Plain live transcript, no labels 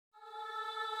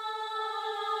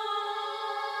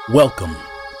Welcome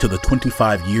to the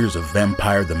 25 Years of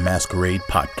Vampire the Masquerade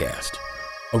podcast,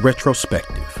 a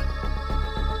retrospective.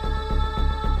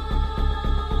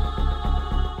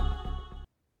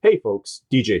 Hey folks,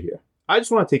 DJ here. I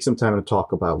just want to take some time to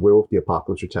talk about Werewolf the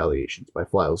Apocalypse Retaliations by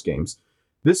Belial Games.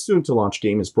 This soon-to-launch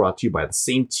game is brought to you by the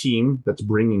same team that's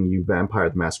bringing you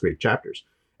Vampire the Masquerade chapters,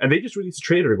 and they just released a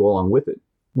trailer to go along with it.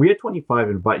 We at 25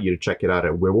 invite you to check it out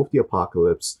at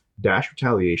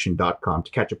werewolftheapocalypse-retaliation.com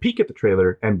to catch a peek at the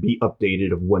trailer and be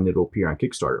updated of when it'll appear on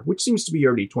Kickstarter, which seems to be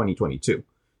early 2022.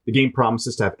 The game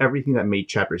promises to have everything that made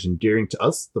chapters endearing to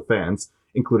us, the fans,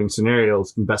 including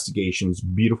scenarios, investigations,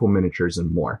 beautiful miniatures,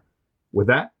 and more. With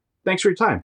that, thanks for your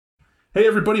time. Hey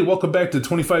everybody, welcome back to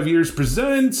 25 Years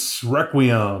Presents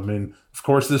Requiem. And of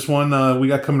course this one we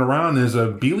got coming around is a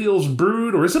Belial's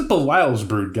Brood, or is it Belial's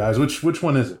Brood, guys? Which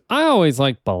one is it? I always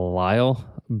like Belial.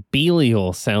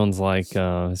 Belial sounds like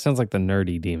the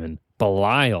nerdy demon.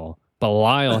 Belial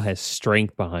has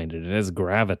strength behind it. It has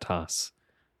gravitas.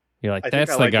 You're like,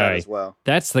 that's the guy. As well.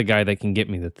 That's the guy that can get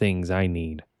me the things I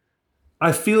need.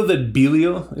 I feel that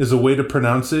Belial is a way to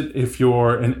pronounce it if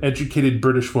you're an educated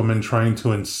British woman trying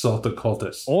to insult a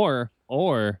cultist. Or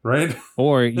right?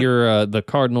 Or you're the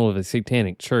cardinal of a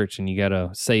satanic church and you got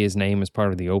to say his name as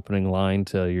part of the opening line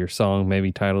to your song,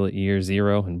 maybe title it Year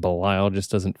Zero, and Belial just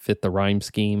doesn't fit the rhyme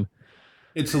scheme.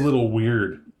 It's a little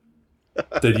weird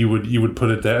that you would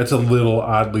put it there. It's a little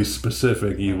oddly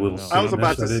specific. I was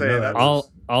about to say that.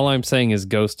 All I'm saying is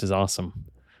Ghost is awesome.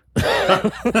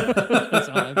 That's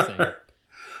all I'm saying.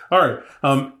 All right.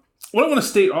 What I want to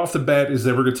state off the bat is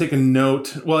that we're going to take a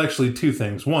note. Well, actually, two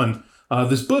things. One,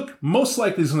 this book most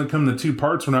likely is going to come in two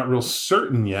parts. We're not real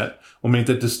certain yet. We'll make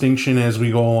that distinction as we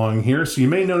go along here. So you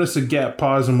may notice a gap,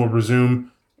 pause, and we'll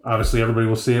resume. Obviously, everybody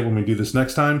will see it when we do this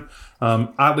next time.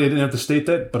 Oddly, I didn't have to state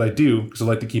that, but I do because I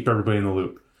like to keep everybody in the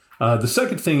loop. The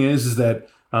second thing is that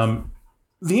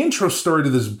the intro story to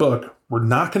this book we're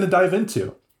not going to dive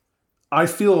into. I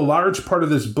feel a large part of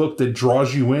this book that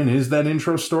draws you in is that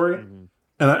intro story,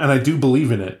 and I do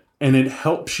believe in it, and it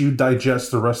helps you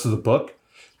digest the rest of the book.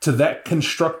 To that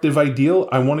constructive ideal,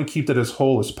 I want to keep that as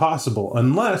whole as possible,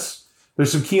 unless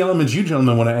there's some key elements you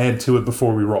gentlemen want to add to it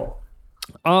before we roll.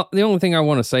 The only thing I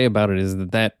want to say about it is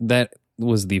that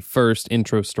was the first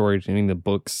intro story to any of the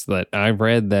books that I've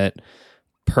read that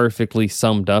perfectly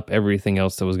summed up everything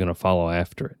else that was going to follow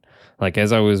after it. Like,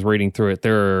 as I was reading through it,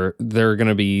 there are going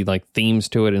to be like themes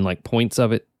to it and like points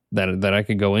of it that I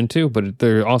could go into, but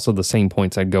they're also the same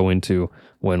points I'd go into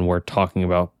when we're talking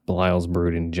about Belial's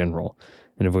Brood in general.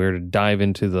 And if we were to dive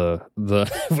into the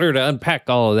if we were to unpack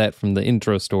all of that from the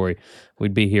intro story,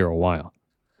 we'd be here a while.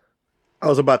 I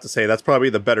was about to say that's probably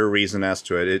the better reason as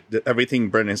to it. Everything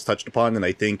Brendan has touched upon, and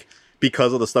I think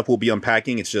because of the stuff we'll be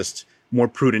unpacking, it's just more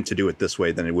prudent to do it this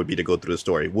way than it would be to go through the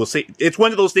story. We'll say it's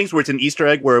one of those things where it's an Easter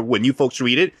egg where when you folks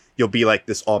read it, you'll be like,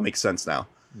 this all makes sense now.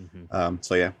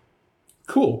 So yeah.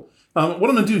 Cool. What I'm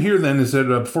going to do here then is that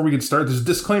before we get started, there's a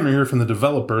disclaimer here from the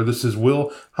developer. This is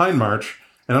Will Hindmarch,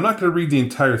 and I'm not going to read the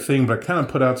entire thing, but I kind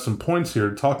of put out some points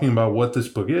here talking about what this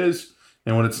book is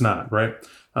and what it's not, right?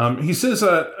 He says,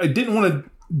 I didn't want to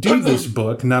do this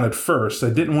book, not at first. I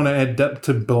didn't want to add depth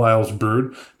to Belial's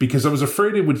Brood because I was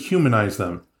afraid it would humanize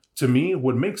them. To me,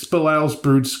 what makes Belial's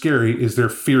Brood scary is their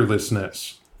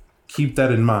fearlessness. Keep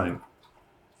that in mind.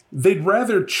 They'd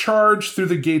rather charge through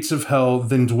the gates of hell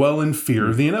than dwell in fear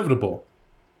of the inevitable.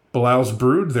 Belial's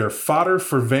Brood, they're fodder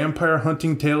for vampire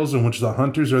hunting tales in which the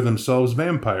hunters are themselves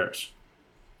vampires.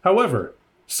 However,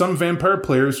 some vampire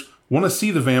players want to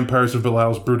see the vampires of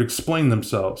Belial's Brood explain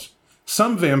themselves.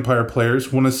 Some vampire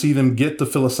players want to see them get the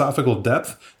philosophical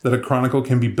depth that a chronicle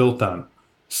can be built on.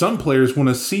 Some players want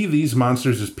to see these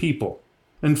monsters as people,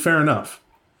 and fair enough.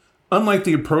 Unlike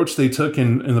the approach they took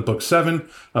in the book 7,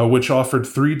 which offered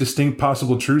 3 distinct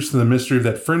possible truths to the mystery of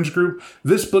that fringe group,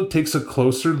 this book takes a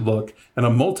closer look at a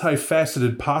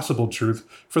multifaceted possible truth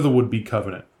for the would-be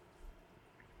covenant.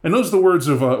 And those are the words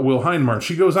of Will Hindmarch.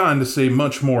 She goes on to say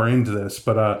much more into this,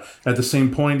 but at the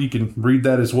same point, you can read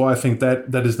that as well. I think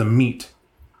that is the meat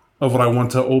of what I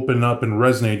want to open up and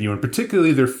resonate you, and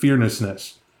particularly their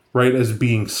fearlessness. Right, as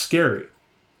being scary.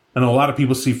 And a lot of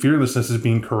people see fearlessness as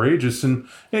being courageous, and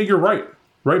yeah, you're right?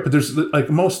 But there's, like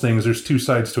most things, there's two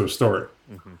sides to a story.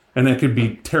 And that could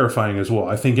be terrifying as well.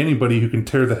 I think anybody who can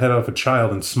tear the head off a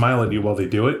child and smile at you while they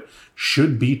do it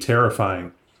should be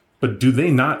terrifying. But do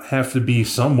they not have to be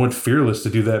somewhat fearless to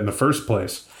do that in the first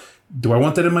place? Do I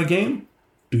want that in my game?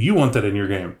 Do you want that in your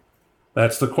game?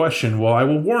 That's the question. Well, I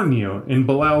will warn you, in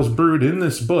Belial's Brood, in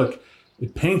this book,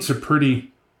 it paints a pretty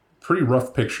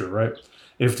rough picture, right?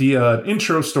 If the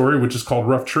intro story, which is called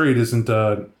Rough Trade, isn't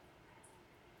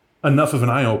enough of an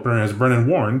eye-opener. As Brennan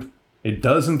warned, it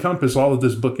does encompass all that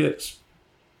this book is.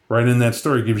 Right in that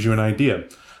story gives you an idea.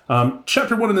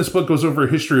 Chapter 1 in this book goes over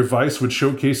a history of vice, which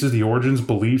showcases the origins,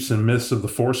 beliefs, and myths of the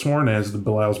Forsworn, as the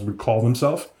Belials would call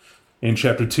themselves. In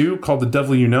Chapter 2, called The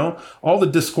Devil You Know, all the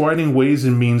disquieting ways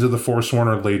and means of the Forsworn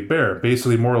are laid bare,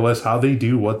 basically more or less how they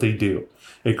do what they do.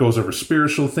 It goes over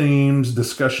spiritual themes,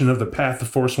 discussion of the path the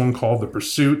Forsworn called the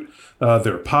Pursuit,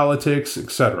 their politics,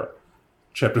 etc.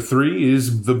 Chapter 3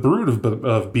 is the brood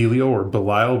of Belial or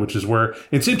Belial, which is where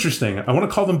it's interesting. I want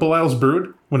to call them Belial's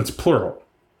brood when it's plural.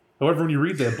 However, when you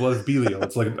read that, blood of Belial,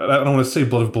 it's like, I don't want to say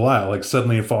blood of Belial, like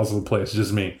suddenly it falls into place, it's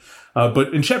just me.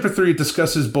 But in Chapter 3, it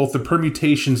discusses both the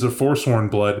permutations of Forsworn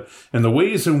blood and the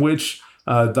ways in which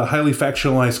the highly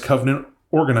factionalized covenant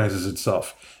organizes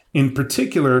itself. In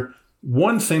particular,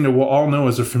 one thing that we'll all know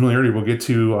as a familiarity we'll get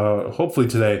to hopefully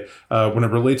today when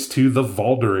it relates to the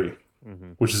Valdery,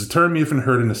 which is a term you haven't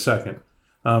heard in a second.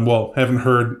 Haven't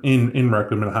heard in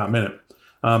Requiem in a hot minute.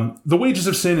 The Wages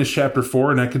of Sin is Chapter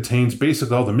 4, and that contains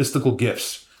basically all the mystical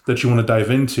gifts that you want to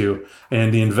dive into,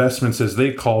 and the investments, as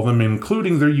they call them,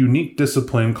 including their unique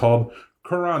discipline called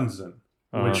Choranzin,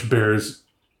 which bears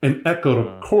an echo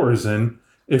to Chorazin,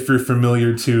 if you're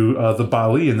familiar to the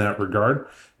Bali in that regard.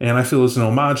 And I feel it's an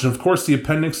homage. And of course, the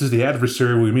appendix is the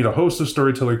adversary, where we meet a host of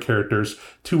storyteller characters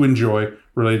to enjoy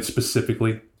related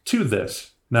specifically to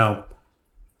this. Now,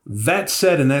 that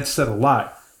said, and that said a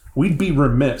lot, we'd be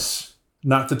remiss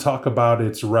not to talk about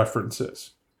its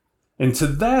references. And to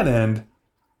that end,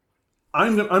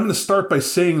 I'm going to start by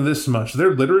saying this much.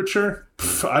 Their literature,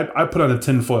 I put on a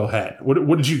tinfoil hat.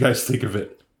 What did you guys think of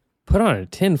it? Put on a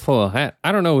tinfoil hat?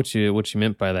 I don't know what you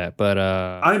meant by that, but...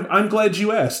 I'm glad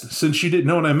you asked. Since you didn't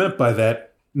know what I meant by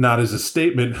that, not as a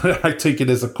statement, I take it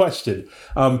as a question.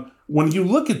 When you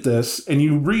look at this and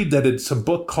you read that it's a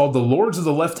book called The Lords of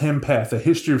the Left-Hand Path, A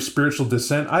History of Spiritual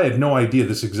Descent, I had no idea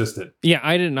this existed. Yeah,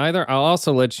 I didn't either. I'll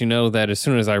also let you know that as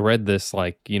soon as I read this,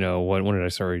 like, when did I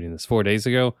start reading this? 4 days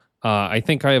ago? I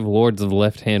think I have Lords of the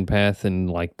Left-Hand Path and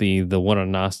like the one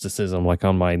on Gnosticism like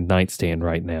on my nightstand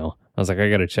right now. I was like, I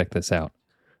got to check this out.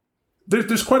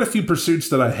 There's quite a few pursuits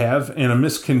that I have, and a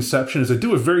misconception is I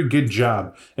do a very good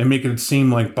job at making it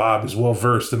seem like Bob is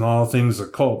well-versed in all things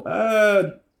occult.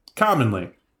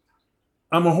 Commonly.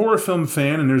 I'm a horror film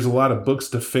fan, and there's a lot of books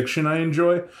to fiction I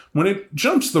enjoy. When it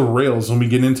jumps the rails when we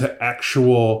get into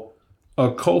actual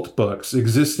occult books,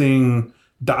 existing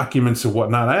documents and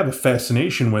whatnot, I have a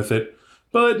fascination with it.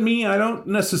 But I don't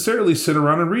necessarily sit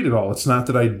around and read it all. It's not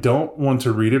that I don't want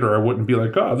to read it or I wouldn't be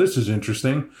like, oh, this is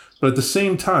interesting. But at the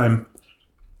same time,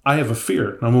 I have a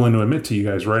fear. I'm willing to admit to you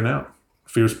guys right now.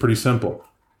 Fear is pretty simple.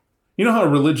 You know how a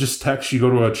religious text, you go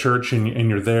to a church and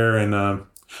you're there and,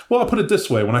 I'll put it this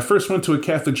way. When I first went to a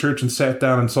Catholic church and sat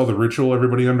down and saw the ritual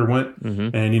everybody underwent,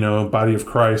 and, body of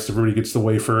Christ, everybody gets the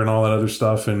wafer and all that other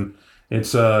stuff, and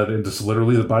it's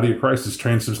literally the body of Christ is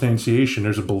transubstantiation.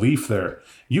 There's a belief there.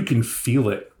 You can feel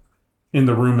it in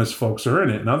the room as folks are in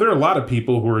it. Now, there are a lot of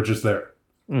people who are just there,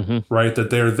 right? That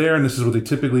they're there and this is what they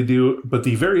typically do. But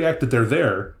the very act that they're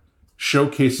there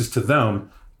showcases to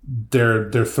them their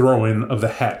throwing of the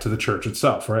hat to the church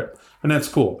itself, right? And that's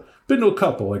cool. Been to a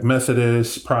couple, like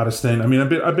Methodist, Protestant. I've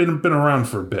been around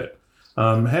for a bit.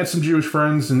 Had some Jewish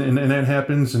friends, and that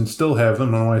happens, and still have them.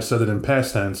 I don't know why I said it in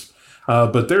past tense.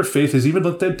 But their faith is even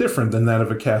looked at different than that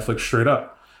of a Catholic straight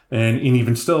up. And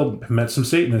even still met some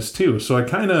Satanists too. So I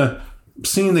kind of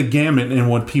seen the gamut in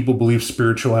what people believe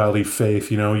spirituality, faith,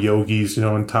 yogis,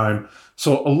 in time.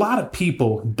 So a lot of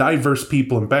people, diverse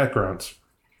people and backgrounds.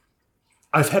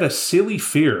 I've had a silly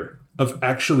fear of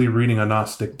actually reading a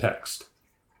Gnostic text.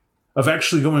 Of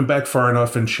actually going back far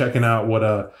enough and checking out what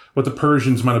the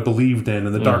Persians might have believed in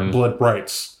and the dark blood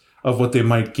rites of what they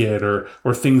might get or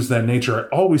things of that nature.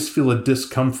 I always feel a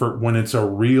discomfort when it's a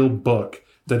real book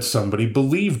that somebody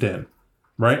believed in,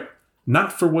 right?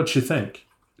 Not for what you think.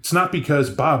 It's not because,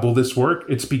 Bob, will this work?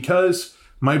 It's because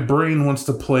my brain wants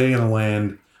to play in a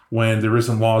land when there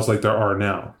isn't laws like there are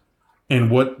now. And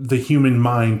what the human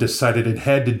mind decided it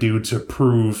had to do to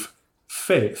prove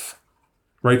faith,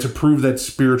 right? To prove that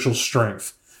spiritual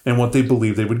strength and what they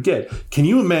believe they would get. Can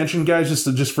you imagine, guys,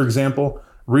 just for example,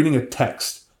 reading a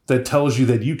text that tells you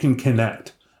that you can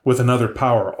connect with another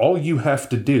power? All you have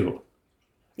to do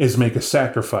is make a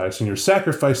sacrifice, and your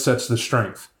sacrifice sets the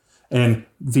strength. And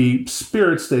the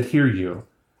spirits that hear you,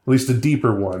 at least the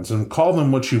deeper ones, and call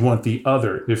them what you want, the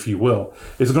other, if you will,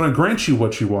 is going to grant you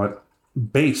what you want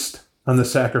based on the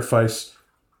sacrifice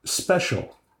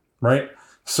special, right?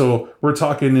 So we're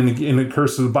talking in the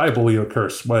curse of the Bible,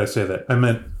 curse. Why did I say that? I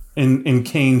meant in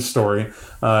Cain's story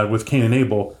with Cain and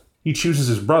Abel, he chooses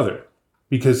his brother.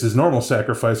 because his normal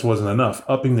sacrifice wasn't enough,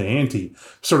 upping the ante,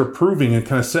 sort of proving and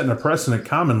kind of setting a precedent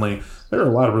commonly. There are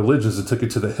a lot of religions that took it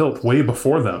to the hilt way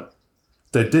before them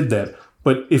that did that.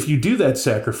 But if you do that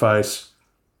sacrifice,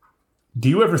 do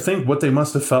you ever think what they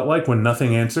must have felt like when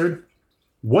nothing answered?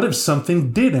 What if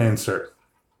something did answer?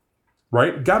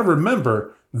 Right? Got to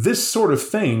remember, this sort of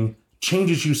thing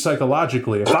changes you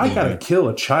psychologically. If I got to kill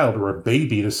a child or a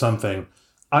baby to something,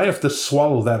 I have to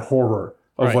swallow that horror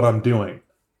of what I'm doing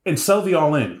and sell the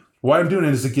all in. Why I'm doing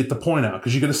it is to get the point out,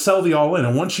 because you got to sell the all in.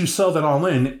 And once you sell that all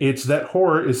in, it's that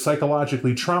horror is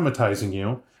psychologically traumatizing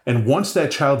you. And once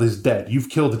that child is dead, you've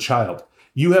killed a child.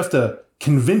 You have to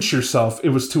convince yourself it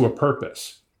was to a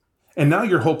purpose. And now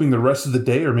you're hoping the rest of the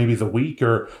day or maybe the week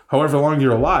or however long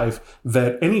you're alive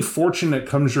that any fortune that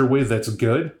comes your way that's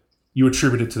good, you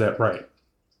attribute it to that right.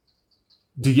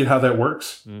 Do you get how that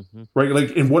works? Mm-hmm. Right?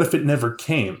 Like, and what if it never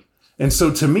came? And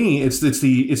so to me, it's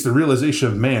the realization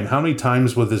of, man, how many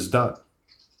times was this done?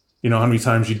 You know, how many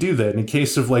times you do that. In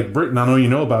case of like Britain, I know you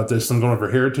know about this. I'm going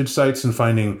over heritage sites and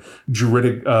finding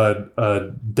druidic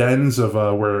dens of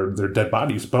where their dead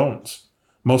bodies, bones,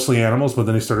 mostly animals, but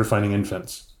then they started finding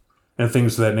infants and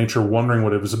things of that nature, wondering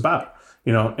what it was about.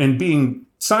 You know, and being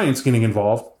science getting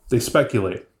involved, they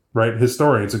speculate, right?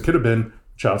 Historians, it could have been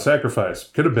child sacrifice,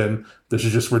 could have been this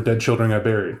is just where dead children got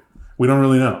buried. We don't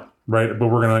really know, right? But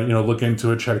we're gonna, you know, look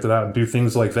into it, check it out, and do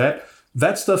things like that.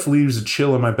 That stuff leaves a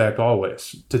chill in my back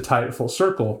always. To tie it full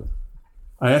circle,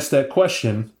 I asked that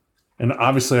question, and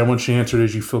obviously I want you to answer it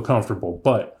as you feel comfortable.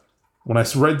 But when I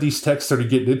read these texts, started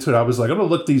getting into it, I was like, I'm going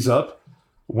to look these up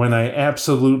when I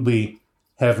absolutely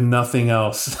have nothing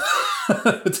else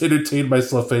to entertain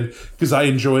myself in, because I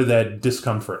enjoy that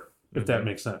discomfort, if that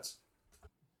makes sense.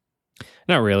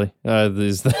 Not really.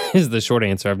 Is the short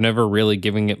answer. I've never really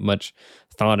given it much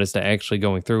thought as to actually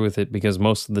going through with it, because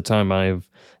most of the time I've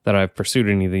pursued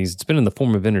any of these, it's been in the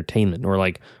form of entertainment or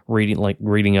like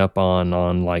reading up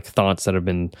on like thoughts that have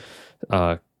been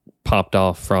popped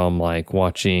off from like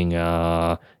watching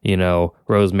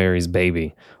Rosemary's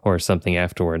Baby or something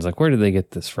afterwards. Like, where did they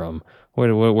get this from?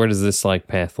 Where does this like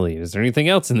path lead? Is there anything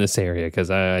else in this area? Because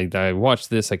I watched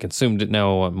this, I consumed it,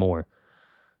 now I want more.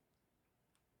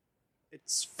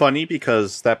 It's funny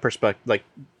because that perspective, like,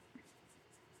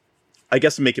 I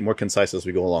guess to make it more concise as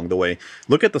we go along the way,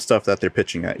 look at the stuff that they're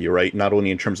pitching at you, right? Not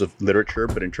only in terms of literature,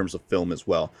 but in terms of film as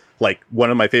well. Like,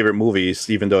 one of my favorite movies,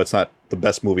 even though it's not the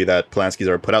best movie that Polanski's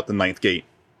ever put out, The Ninth Gate,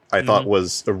 I thought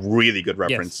was a really good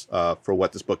reference for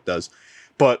what this book does.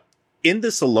 But in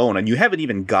this alone, and you haven't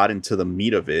even gotten to the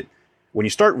meat of it, when you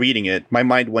start reading it, my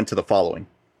mind went to the following.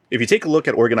 If you take a look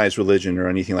at organized religion or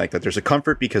anything like that, there's a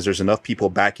comfort because there's enough people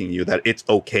backing you that it's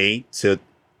okay to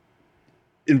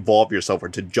involve yourself or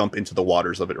to jump into the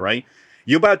waters of it, right?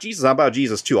 You about Jesus, I'm about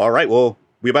Jesus too. All right, well,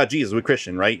 we about Jesus, we're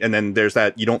Christian, right? And then there's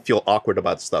that, you don't feel awkward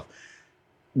about stuff.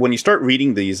 When you start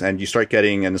reading these and you start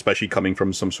getting, and especially coming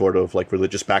from some sort of like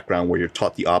religious background where you're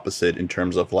taught the opposite in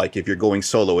terms of like, if you're going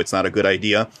solo, it's not a good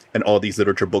idea. And all these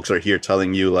literature books are here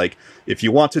telling you like, if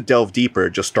you want to delve deeper,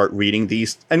 just start reading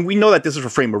these. And we know that this is a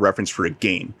frame of reference for a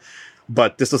game,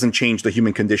 but this doesn't change the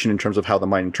human condition in terms of how the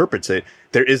mind interprets it.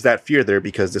 There is that fear there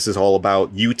because this is all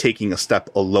about you taking a step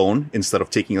alone instead of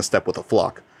taking a step with a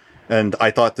flock. And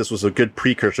I thought this was a good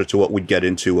precursor to what we'd get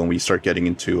into when we start getting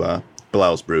into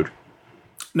Belial's Brood.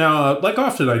 Now, like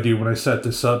often I do when I set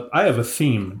this up, I have a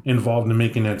theme involved in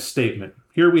making that statement.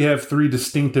 Here we have three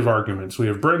distinctive arguments. We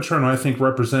have Brentron, who I think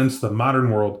represents the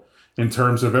modern world in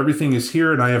terms of everything is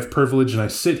here and I have privilege and I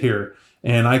sit here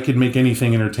and I could make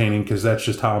anything entertaining because that's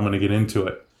just how I'm going to get into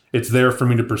it. It's there for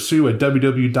me to pursue at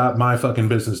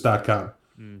www.myfuckingbusiness.com.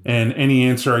 And any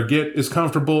answer I get is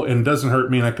comfortable and doesn't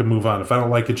hurt me and I can move on. If I don't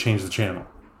like it, change the channel.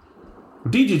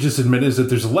 What DJ just admitted is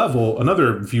that there's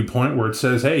another viewpoint where it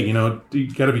says, hey, you know,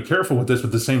 you got to be careful with this, but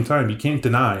at the same time, you can't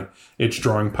deny it's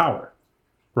drawing power,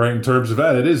 right? In terms of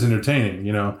that, it is entertaining,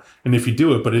 you know, and if you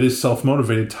do it, but it is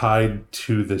self-motivated tied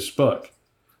to this book.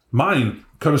 Mine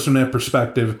comes from that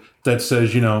perspective that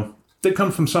says, you know, they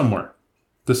come from somewhere.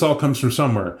 This all comes from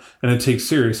somewhere, and it takes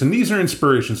serious. And these are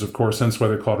inspirations, of course, hence why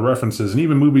they're called references. And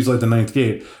even movies like The Ninth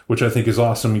Gate, which I think is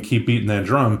awesome, we keep beating that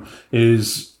drum,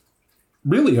 is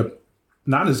really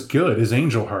not as good as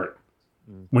Angel Heart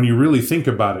when you really think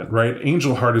about it, right?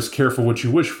 Angel Heart is careful what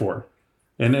you wish for.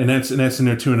 And that's in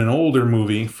there too in an older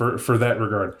movie for that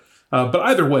regard. But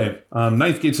either way,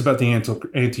 Ninth Gate's about the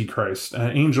Antichrist.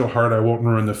 Angel Heart, I won't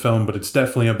ruin the film, but it's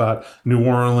definitely about New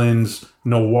Orleans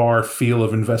noir feel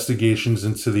of investigations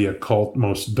into the occult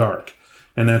most dark.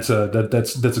 And that's a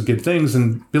good thing.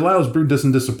 And Belial's Brood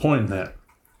doesn't disappoint in that.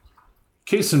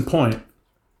 Case in point,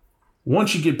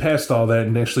 once you get past all that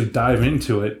and actually dive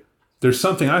into it, there's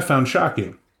something I found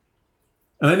shocking.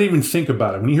 And I didn't even think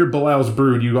about it. When you hear Belial's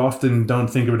brood, you often don't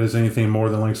think of it as anything more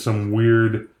than like some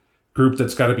weird group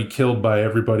that's got to be killed by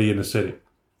everybody in the city.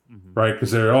 Right?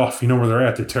 Because they're off. You know where they're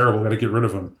at. They're terrible. Got to get rid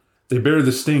of them. They bear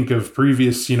the stink of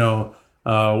previous, what am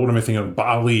I thinking of?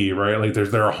 Belial, right? Like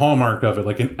they're a hallmark of it,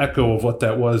 like an echo of what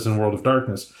that was in World of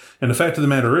Darkness. And the fact of the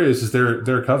matter is they're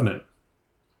a covenant.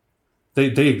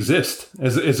 They exist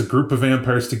as a group of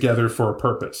vampires together for a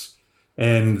purpose.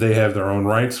 And they have their own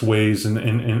rights, ways,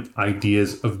 and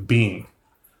ideas of being.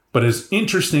 But as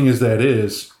interesting as that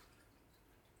is,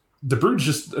 the brood's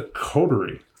just a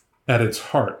coterie at its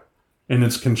heart and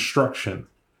its construction.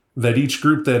 That each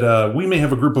group that we may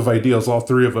have a group of ideals, all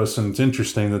three of us, and it's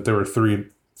interesting that there are three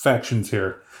factions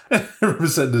here. I never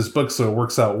said this book, so it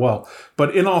works out well.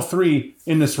 But in all three,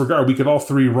 in this regard, we could all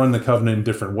three run the covenant in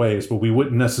different ways, but we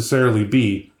wouldn't necessarily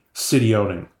be city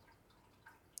owning.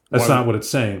 That's not what it's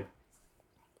saying.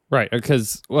 Right,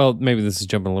 because, well, maybe this is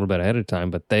jumping a little bit ahead of time,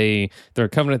 but they're a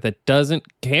covenant that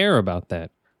doesn't care about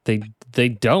that. They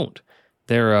don't.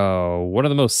 They're one of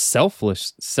the most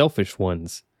selfish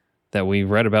ones that we've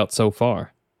read about so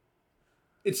far.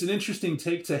 It's an interesting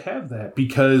take to have that,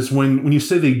 because when you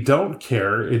say they don't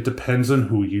care, it depends on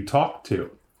who you talk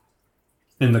to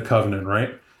in the covenant,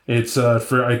 right? It's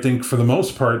I think for the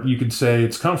most part, you could say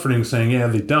it's comforting saying, yeah,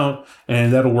 they don't,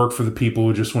 and that'll work for the people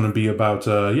who just want to be about,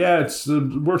 it's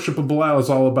the worship of Belial is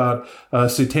all about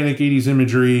satanic 80s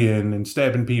imagery and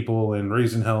stabbing people and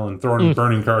raising hell and throwing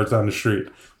burning cards down the street.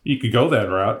 You could go that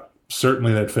route.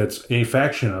 Certainly that fits a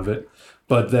faction of it.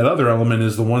 But that other element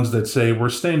is the ones that say we're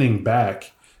standing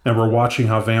back and we're watching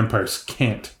how vampires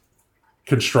can't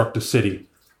construct a city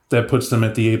that puts them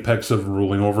at the apex of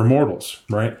ruling over mortals,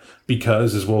 right?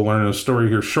 Because, as we'll learn in a story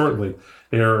here shortly,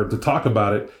 or to talk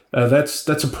about it, that's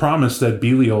a promise that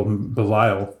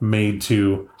Belial made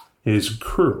to his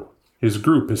crew, his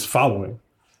group, his following,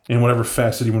 in whatever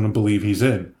facet you want to believe he's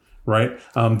in, right?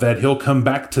 That he'll come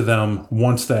back to them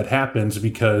once that happens,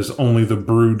 because only the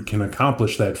brood can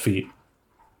accomplish that feat,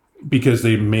 because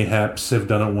they mayhaps have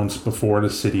done it once before in the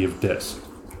city of Dis.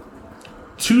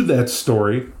 To that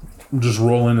story, we'll just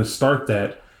roll in and start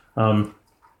that.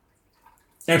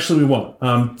 Actually, we won't.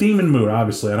 Theme and mood,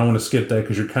 obviously. I don't want to skip that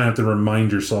because you're kind of have to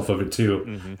remind yourself of it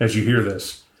too as you hear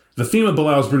this. The theme of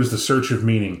Belial's Brood is the search of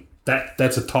meaning.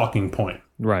 That's a talking point.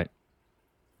 Right.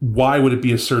 Why would it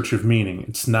be a search of meaning?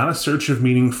 It's not a search of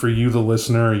meaning for you, the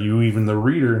listener, or you, even the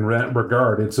reader, in that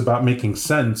regard. It's about making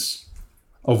sense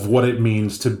of what it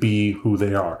means to be who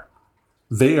they are.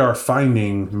 They are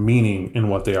finding meaning in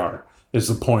what they are, is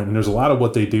the point. And there's a lot of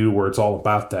what they do where it's all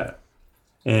about that.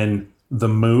 And the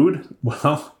mood,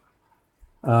 well,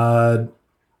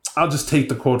 I'll just take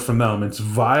the quote from them. It's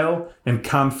vile and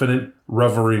confident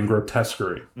revelry and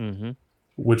grotesquerie,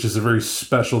 which is a very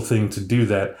special thing to do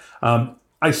that.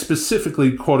 I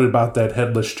specifically quoted about that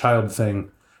headless child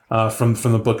thing from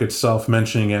the book itself,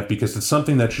 mentioning it because it's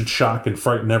something that should shock and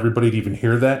frighten everybody to even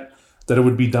hear that it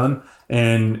would be done.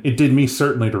 And it did me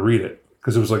certainly to read it,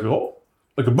 because it was like, oh,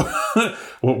 like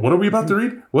what are we about to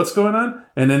read? What's going on?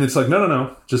 And then it's like,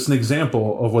 no, just an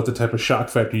example of what the type of shock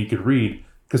factor you could read,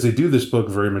 because they do this book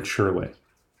very maturely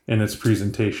in its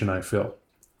presentation, I feel.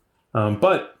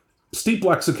 But steep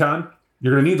lexicon,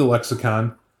 you're going to need the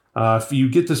lexicon. If you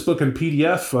get this book in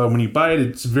PDF, when you buy it,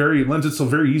 it lends itself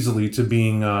very easily to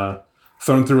being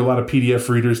thrown through a lot of PDF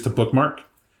readers to bookmark.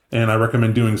 And I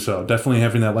recommend doing so. Definitely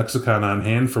having that lexicon on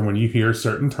hand for when you hear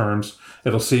certain terms.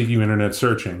 It'll save you internet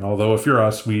searching. Although if you're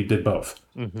us, we did both.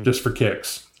 Just for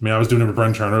kicks. I mean, I was doing it for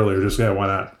Brentron earlier. Just, why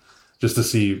not? Just to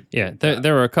see. Yeah,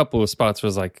 there were a couple of spots where I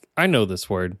was like, I know this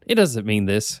word. It doesn't mean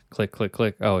this. Click, click,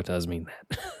 click. Oh, it does mean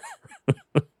that.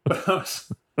 But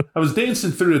I was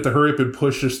dancing through it to hurry up and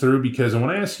push this through, because I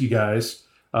want to ask you guys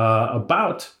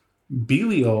about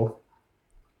Belial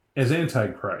as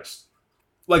Antichrist.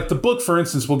 Like the book, for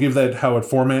instance, will give that how it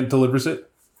format delivers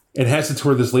it. It has it to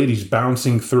where this lady's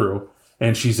bouncing through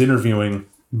and she's interviewing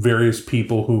various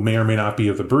people who may or may not be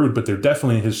of the brood, but they're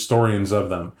definitely historians of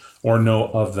them or know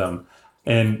of them.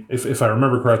 And if I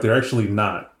remember correctly, they're actually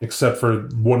not, except for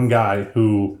one guy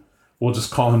who, we'll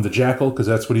just call him the Jackal, because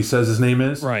that's what he says his name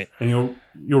is. Right. And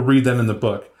you'll read that in the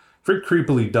book. Very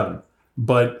creepily done.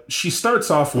 But she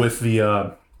starts off with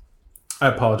the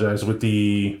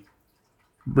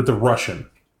Russian.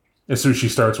 As soon as she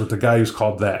starts with the guy who's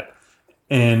called that.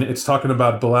 And it's talking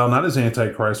about Belial not as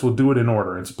Antichrist. We'll do it in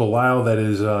order. It's Belial that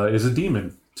is a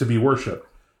demon to be worshipped.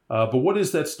 But what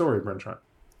is that story, Brentron?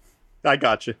 I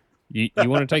got you. You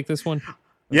want to take this one?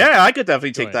 Yeah, I could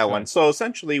definitely take that one. So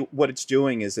essentially what it's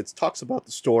doing is it talks about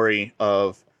the story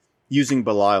of using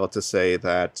Belial to say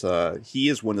that he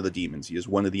is one of the demons. He is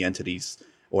one of the entities,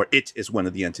 or it is one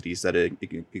of the entities that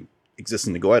exists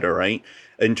in the Goeta, right?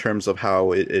 In terms of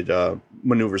how it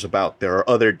maneuvers about. There are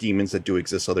other demons that do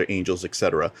exist, other angels,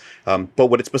 etc. But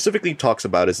what it specifically talks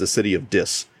about is the city of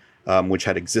Dis, which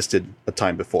had existed a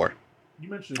time before. You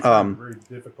mentioned it's very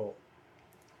difficult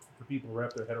for people to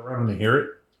wrap their head around when they hear it.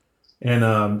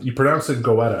 And you pronounce it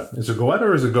Goeta. Is it Goeta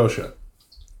or is it Gosha?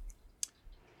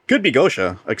 Could be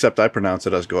Gosha, except I pronounce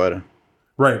it as Goeta.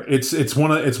 Right. It's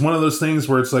one of those things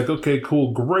where it's like, okay,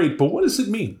 cool, great, but what does it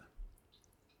mean?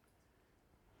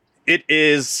 It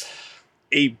is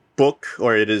a book,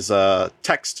 or it is a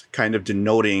text kind of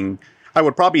denoting, I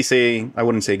wouldn't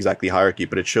say exactly hierarchy,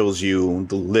 but it shows you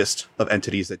the list of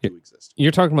entities that do exist.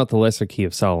 You're talking about the Lesser Key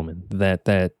of Solomon,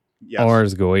 that Yes.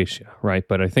 Ars Goetia, right?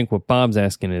 But I think what Bob's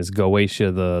asking is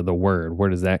Goetia, the word, where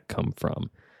does that come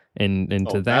from? And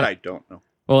to that I don't know.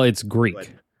 Well, it's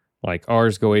Greek, like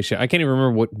Ars Goetia. I can't even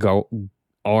remember what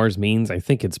Ars means. I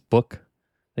think it's book.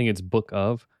 I think it's book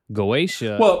of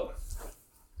Goetia. Well,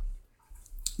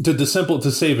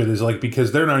 to save it is like,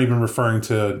 because they're not even referring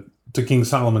to King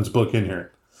Solomon's book in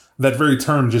here. That very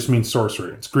term just means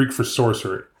sorcery. It's Greek for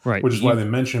sorcery, right? Which is why they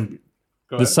mention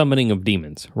the summoning of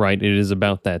demons, right? It is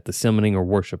about that, the summoning or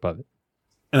worship of it.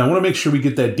 And I want to make sure we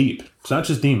get that deep. It's not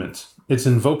just demons. It's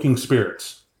invoking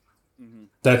spirits. Mm-hmm.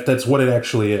 That's what it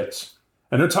actually is.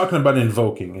 And they're talking about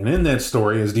invoking. And in that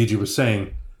story, as DJ was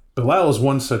saying, Belial is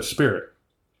one such spirit.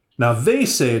 Now, they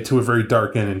say it to a very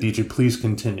dark end, and DJ, please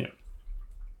continue.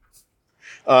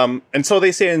 And so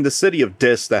they say in the city of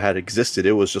Dis that had existed,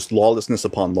 it was just lawlessness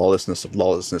upon lawlessness of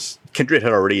lawlessness. Kindred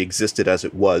had already existed as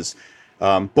it was.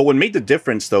 But what made the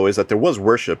difference, though, is that there was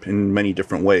worship in many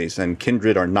different ways, and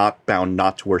Kindred are not bound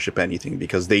not to worship anything,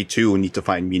 because they, too, need to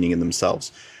find meaning in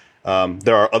themselves.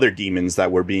 There are other demons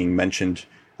that were being mentioned.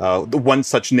 The one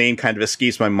such name kind of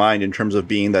escapes my mind in terms of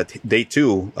being that they,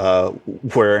 too,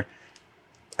 were...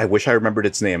 I wish I remembered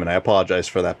its name, and I apologize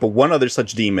for that. But one other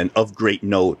such demon of great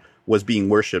note was being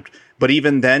worshipped. But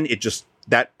even then,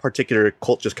 that particular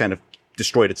cult just kind of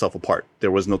destroyed itself apart.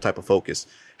 There was no type of focus.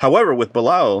 However, with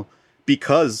Belial,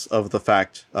 because of the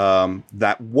fact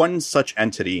that one such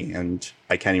entity, and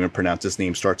I can't even pronounce his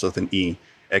name, starts with an E,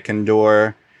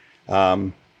 Ekendor,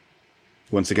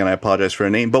 once again, I apologize for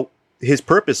a name, but his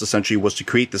purpose essentially was to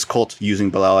create this cult using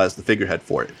Belial as the figurehead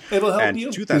for it. It'll help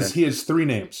you, because he has 3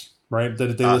 names, right,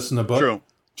 that they list in the book. True.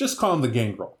 Just call him the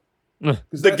Gangrel.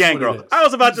 The Gangrel. I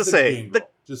was about to say,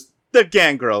 the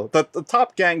Gangrel. The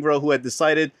top Gangrel who had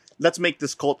decided, let's make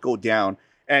this cult go down.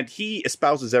 And he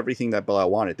espouses everything that Belial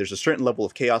wanted. There's a certain level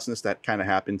of chaosness that kind of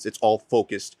happens. It's all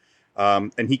focused.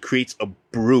 And he creates a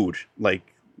brood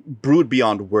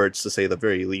beyond words, to say the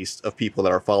very least, of people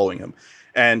that are following him.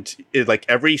 And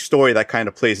every story that kind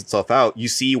of plays itself out, you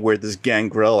see where this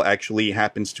Gangrel actually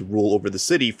happens to rule over the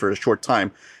city for a short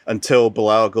time, until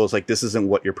Belial goes like, this isn't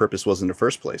what your purpose was in the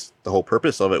first place. The whole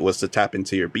purpose of it was to tap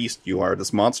into your beast. You are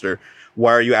this monster.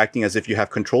 Why are you acting as if you have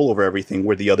control over everything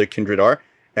where the other kindred are?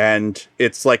 And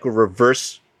it's like a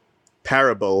reverse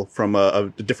parable from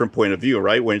a different point of view,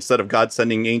 right? Where instead of God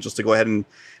sending angels to go ahead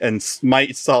and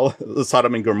smite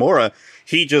Sodom and Gomorrah,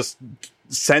 he just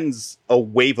sends a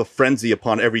wave of frenzy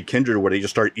upon every kindred where they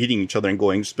just start eating each other and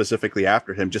going specifically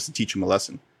after him just to teach him a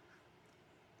lesson.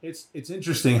 It's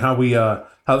interesting how we how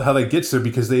that gets there,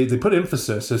 because they put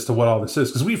emphasis as to what all this is,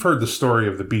 because we've heard the story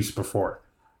of the beast before,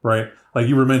 right? Like,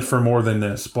 you were meant for more than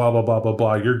this, blah, blah, blah, blah,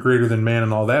 blah. You're greater than man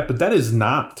and all that. But that is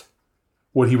not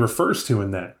what he refers to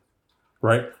in that,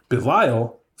 right?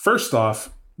 Belial, first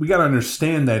off, we got to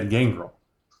understand that Gangrel,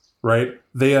 right?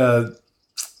 They, I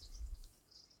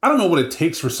don't know what it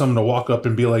takes for someone to walk up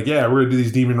and be like, yeah, we're going to do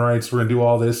these demon rites. We're going to do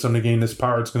all this. I'm going to gain this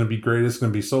power. It's going to be great. It's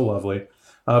going to be so lovely.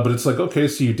 But it's like, okay,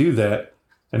 so you do that.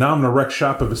 And now I'm going to wreck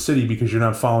shop of a city because you're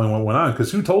not following what went on.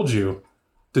 Because who told you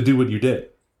to do what you did?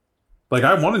 Like,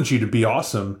 I wanted you to be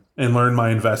awesome and learn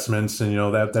my investments, and,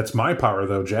 that's my power,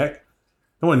 though, Jack.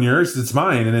 It wasn't yours, it's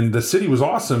mine. And then the city was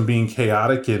awesome, being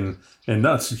chaotic and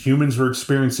nuts. Humans were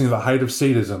experiencing the height of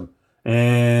sadism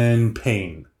and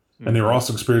pain. Mm-hmm. And they were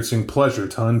also experiencing pleasure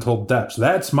to untold depths.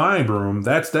 That's my room.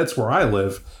 That's where I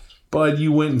live. But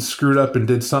you went and screwed up and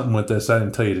did something with this I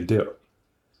didn't tell you to do.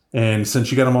 And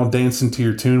since you got them all dancing to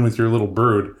your tune with your little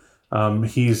brood,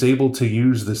 he's able to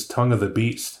use this tongue of the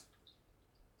beast.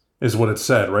 Is what it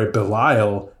said, right?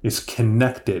 Belial is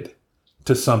connected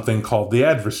to something called the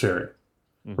adversary,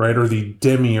 right? Or the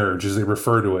demiurge, as they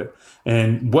refer to it.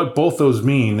 And what both those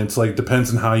mean, it's like,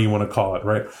 depends on how you want to call it,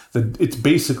 right? It's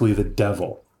basically the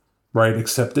devil, right?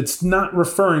 Except it's not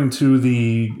referring to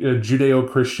the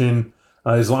Judeo-Christian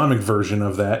Islamic version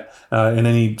of that in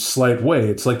any slight way.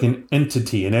 It's like an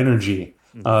entity, an energy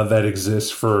that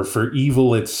exists for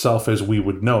evil itself as we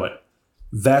would know it.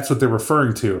 That's what they're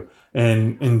referring to.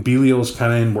 And Belial's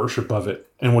kind of in worship of it.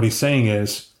 And what he's saying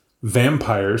is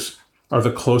vampires are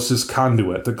the closest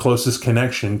conduit, the closest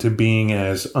connection to being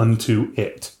as unto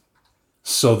it.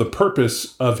 So the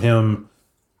purpose of him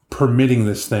permitting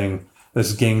this thing,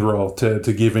 this gangrel, to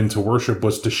give into worship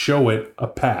was to show it a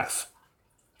path,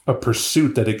 a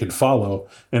pursuit that it could follow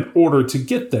in order to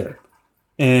get there.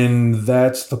 And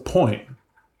that's the point,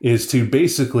 is to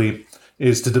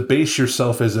debase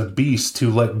yourself as a beast,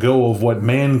 to let go of what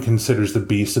man considers the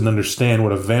beast and understand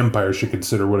what a vampire should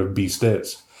consider what a beast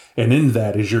is. And in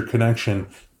that is your connection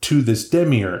to this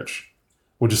demiurge,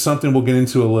 which is something we'll get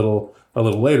into a little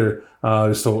later,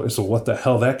 as to what the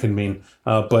hell that can mean.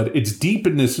 But it's deep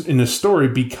in this story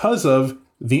because of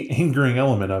the angering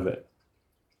element of it.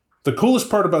 The coolest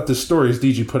part about this story is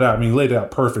DG put out, I mean, he laid it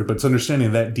out perfect, but it's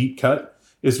understanding that deep cut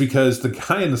is because the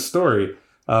guy in the story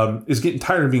is getting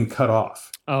tired of being cut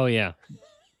off. Oh, yeah.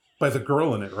 By the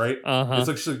girl in it, right? Uh-huh. It's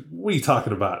like, she's like, what are you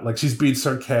talking about? Like, she's being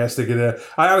sarcastic. And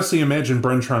I honestly imagine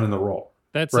Brentron in the role.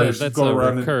 That's right? a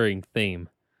recurring theme.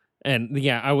 And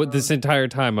yeah, this entire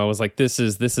time I was like, this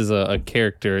is a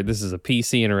character. This is a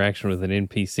PC interaction with an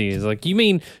NPC. It's like, you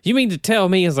mean to tell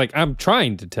me? It's like, I'm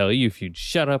trying to tell you if you'd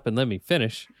shut up and let me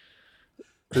finish.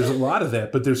 There's a lot of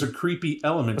that, but there's a creepy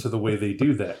element to the way they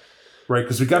do that, right?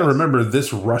 Because we got to remember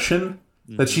this Russian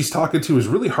that she's talking to is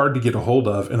really hard to get a hold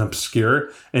of and obscure,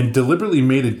 and deliberately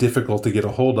made it difficult to get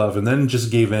a hold of, and then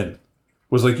just gave in.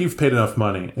 Was like, you've paid enough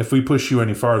money. If we push you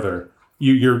any farther,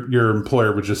 your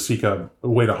employer would just seek a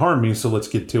way to harm me, so let's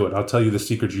get to it. I'll tell you the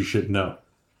secrets you should know.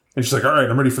 And she's like, all right,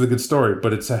 I'm ready for the good story,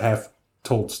 but it's a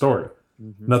half-told story.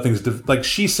 Mm-hmm. Nothing's... like,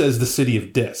 she says the city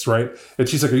of Dis, right? And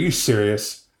she's like, are you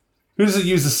serious? Who does it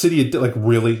use the city of... like,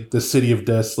 really? The city of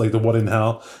Dis? Like, the one in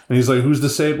hell? And he's like, who's to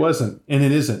say it wasn't? And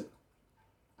it isn't.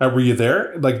 Were you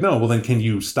there? Like, no. Well, then can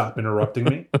you stop interrupting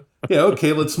me? Yeah,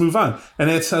 okay, let's move on. And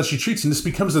that's how she treats him. This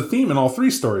becomes a theme in all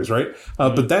three stories, right?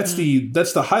 But that's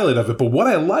the highlight of it. But what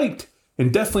I liked,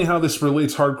 and definitely how this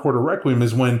relates hardcore to Requiem,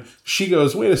 is when she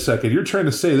goes, wait a second, you're trying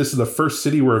to say this is the first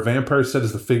city where a vampire set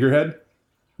as the figurehead,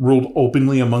 ruled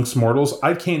openly amongst mortals?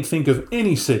 I can't think of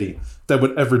any city that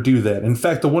would ever do that. In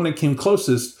fact, the one that came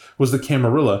closest was the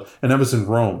Camarilla, and that was in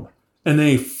Rome. And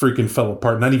they freaking fell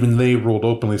apart. Not even they ruled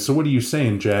openly. So what are you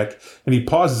saying, Jack? And he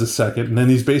pauses a second, and then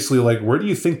he's basically like, where do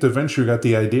you think the Venture got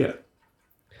the idea?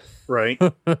 Right.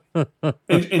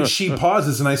 and she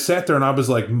pauses, and I sat there, and I was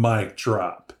like, mic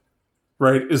drop.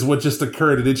 Right? Is what just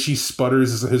occurred. And then she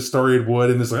sputters as a historian would,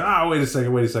 and is like, wait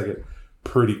a second.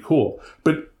 Pretty cool.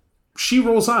 But she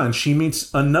rolls on. She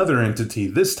meets another entity,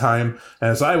 this time,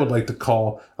 as I would like to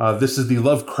call, this is the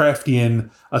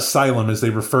Lovecraftian asylum, as they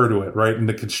refer to it, right? And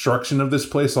the construction of this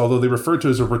place, although they refer to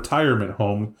it as a retirement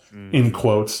home, in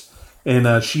quotes.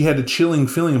 And she had a chilling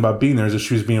feeling about being there as if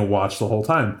she was being watched the whole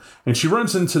time. And she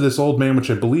runs into this old man,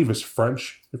 which I believe is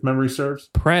French, if memory serves.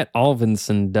 Pratt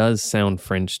Alvinson does sound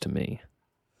French to me.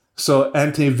 So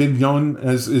Ante Vignon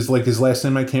is like his last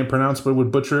name I can't pronounce, but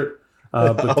would butcher it.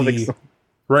 But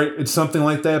right, it's something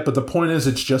like that. But the point is,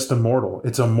 it's just a mortal.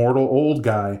 It's a mortal old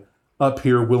guy up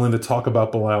here willing to talk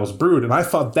about Belial's brood. And I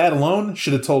thought that alone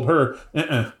should have told her,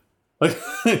 Like,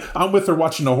 I'm with her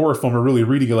watching a horror film or really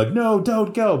reading it like, no,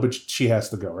 don't go. But she has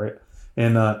to go, right?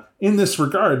 And in this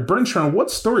regard, Brentron, what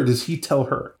story does he tell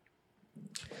her?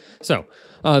 So,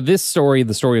 this story,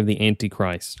 the story of the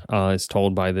Antichrist, is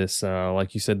told by this,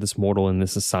 like you said, this mortal in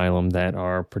this asylum that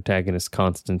our protagonist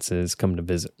Constance has come to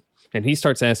visit. And he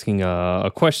starts asking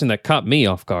a question that caught me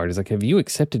off guard. He's like, have you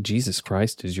accepted Jesus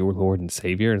Christ as your Lord and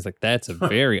Savior? And it's like, that's a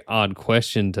very odd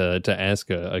question to ask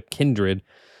a kindred.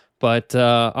 But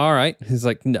all right. He's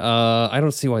like, I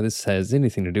don't see why this has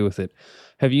anything to do with it.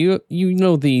 Have you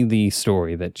know the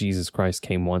story that Jesus Christ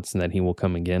came once and that he will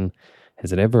come again?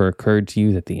 Has it ever occurred to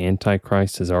you that the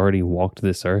Antichrist has already walked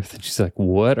this earth? And she's like,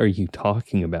 what are you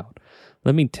talking about?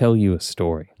 Let me tell you a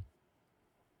story.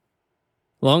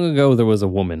 Long ago, there was a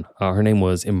woman. Her name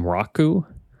was Imraku,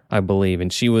 I believe,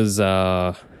 and she was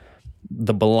the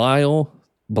Belial.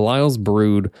 Belial's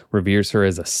brood reveres her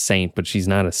as a saint, but she's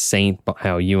not a saint but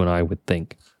how you and I would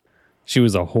think. She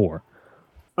was a whore.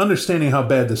 Understanding how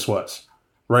bad this was,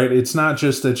 right? It's not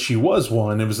just that she was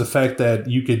one. It was the fact that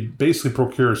you could basically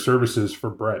procure her services for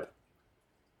bread,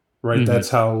 right? Mm-hmm. That's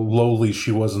how lowly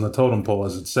she was in the totem pole,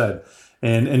 as it said.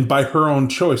 And by her own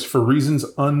choice, for reasons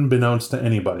unbeknownst to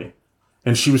anybody.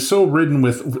 And she was so ridden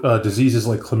with diseases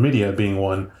like chlamydia being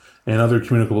one and other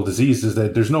communicable diseases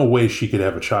that there's no way she could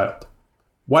have a child.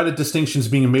 why the distinction's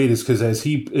being made is because as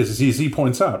he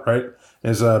points out, right?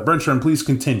 As Brentram, please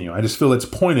continue. I just feel it's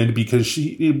pointed because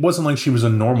it wasn't like she was a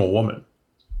normal woman.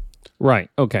 Right.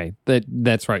 Okay.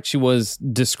 That's right. She was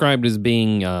described as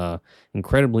being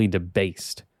incredibly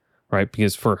debased, right?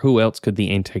 Because for who else could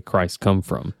the Antichrist come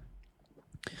from?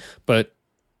 But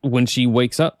when she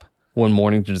wakes up one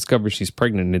morning to discover she's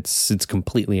pregnant, it's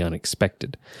completely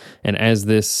unexpected. And as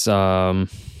this,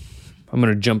 I'm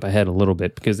going to jump ahead a little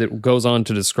bit because it goes on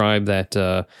to describe that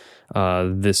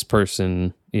this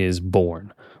person is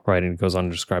born, right? And it goes on to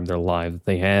describe their life.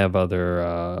 They have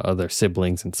other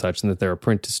siblings and such, and that they're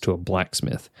apprenticed to a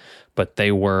blacksmith. But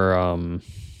they were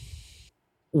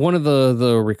one of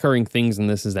the recurring things in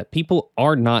this is that people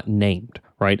are not named,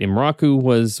 right? Imraku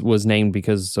was named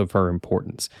because of her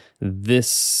importance.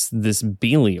 This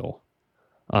Belial,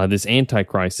 this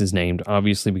Antichrist, is named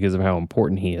obviously because of how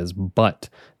important he is. But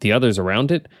the others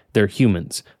around it, they're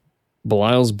humans.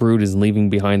 Belial's brood is leaving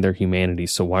behind their humanity,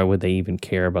 so why would they even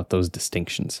care about those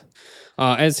distinctions?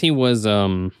 As he was,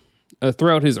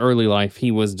 throughout his early life,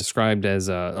 he was described as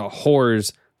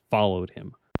horrors followed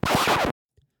him.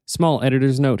 Small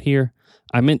editor's note here,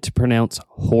 I meant to pronounce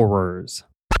horrors.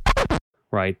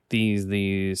 Right,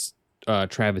 these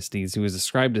travesties. He was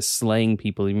described as slaying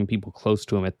people, even people close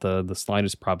to him, at the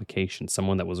slightest provocation.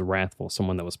 Someone that was wrathful,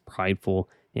 someone that was prideful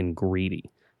and greedy.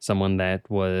 Someone that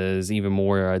was even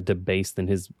more debased than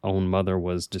his own mother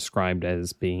was described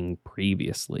as being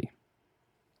previously.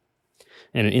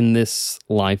 And in this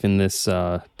life, in this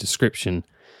description,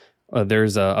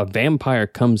 there's a vampire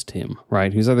comes to him,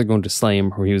 right? Who's either going to slay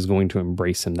him or he was going to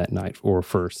embrace him that night, or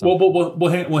for some. Well,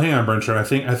 hang on, Bernard. I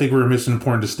think we're missing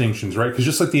important distinctions, right? Because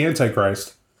just like the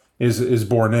Antichrist is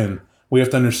born in, we have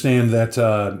to understand that,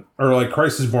 or like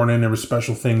Christ is born in, there were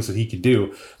special things that he could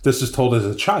do. This is told as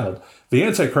a child. The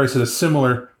Antichrist had a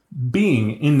similar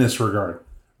being in this regard,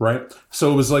 right? So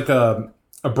it was like a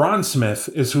bronzesmith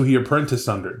is who he apprenticed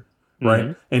under, right?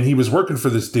 Mm-hmm. And he was working for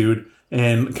this dude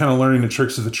and kind of learning the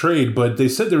tricks of the trade. But they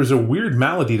said there was a weird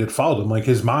malady that followed him. Like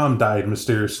his mom died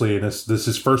mysteriously, and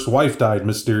his first wife died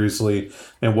mysteriously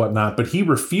and whatnot. But he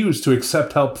refused to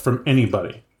accept help from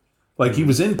anybody. Like he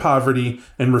was in poverty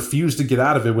and refused to get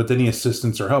out of it with any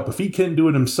assistance or help. If he couldn't do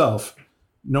it himself,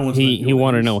 no one's. He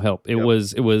wanted no help. It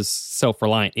was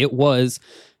self-reliant. It was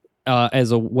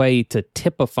as a way to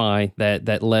typify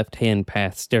that left-hand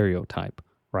path stereotype.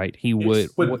 Right, he would.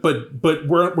 But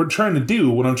we're trying to do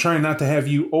what I'm trying not to have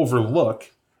you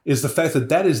overlook is the fact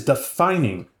that is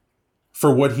defining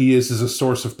for what he is as a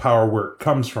source of power, where it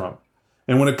comes from,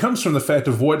 and when it comes from the fact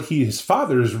of what his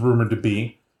father is rumored to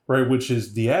be, right, which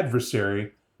is the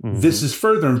adversary. Mm-hmm. This is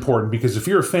further important because if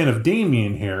you're a fan of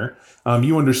Damien here,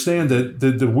 you understand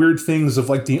that the weird things of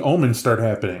like the omens start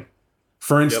happening.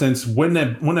 For instance, when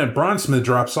that bronzesmith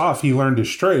drops off, he learned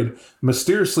his trade.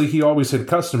 Mysteriously, he always had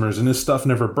customers, and his stuff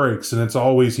never breaks. And it's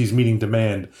always he's meeting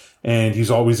demand, and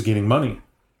he's always getting money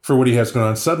for what he has going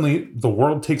on. Suddenly, the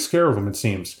world takes care of him, it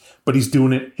seems. But he's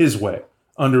doing it his way,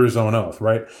 under his own oath,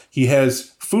 right? He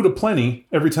has food aplenty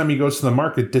every time he goes to the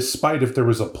market, despite if there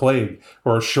was a plague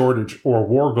or a shortage or a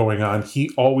war going on.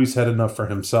 He always had enough for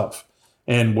himself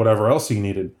and whatever else he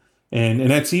needed.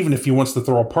 And that's even if he wants to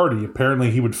throw a party.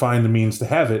 Apparently, he would find the means to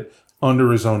have it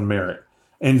under his own merit.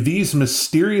 And these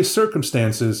mysterious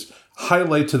circumstances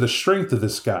highlight to the strength of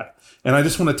this guy. And I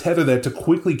just want to tether that to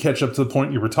quickly catch up to the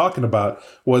point you were talking about,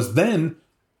 was then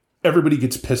everybody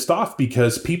gets pissed off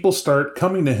because people start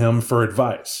coming to him for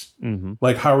advice. Mm-hmm.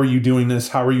 Like, how are you doing this?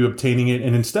 How are you obtaining it?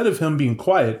 And instead of him being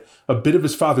quiet, a bit of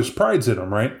his father's pride's in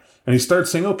him, right? And he starts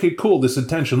saying, okay, cool, this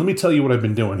attention. Let me tell you what I've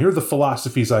been doing. Here are the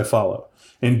philosophies I follow.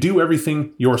 And do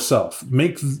everything yourself.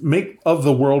 Make of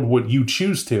the world what you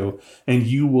choose to, and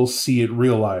you will see it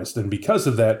realized. And because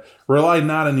of that, rely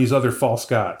not on these other false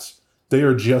gods. They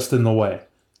are just in the way.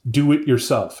 Do it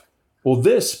yourself. Well,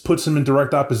 this puts him in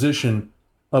direct opposition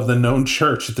of the known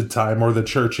church at the time, or the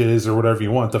church is, or whatever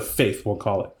you want, the faith, we'll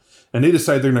call it. And they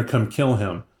decide they're going to come kill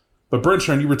him. But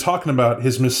Bernstein, you were talking about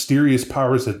his mysterious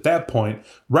powers at that point.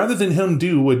 Rather than him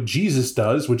do what Jesus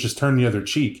does, which is turn the other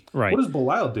cheek, right. What does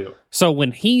Belial do? So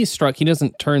when he's struck, he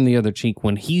doesn't turn the other cheek.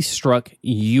 When he's struck,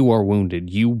 you are wounded.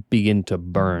 You begin to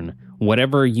burn.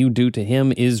 Whatever you do to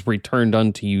him is returned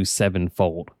unto you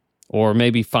sevenfold, or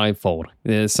maybe fivefold,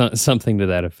 something to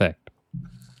that effect.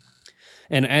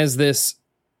 And as this...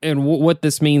 And what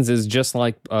this means is just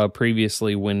like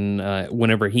previously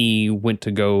whenever he went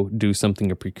to go do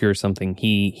something or procure something,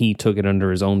 he took it under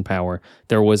his own power.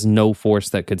 There was no force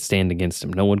that could stand against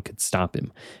him. No one could stop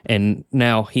him. And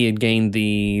now he had gained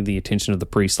the attention of the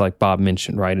priests, like Bob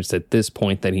mentioned, right? It's at this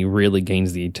point that he really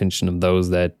gains the attention of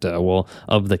those that,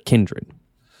 of the kindred.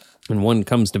 And one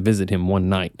comes to visit him one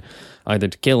night, either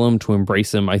to kill him, to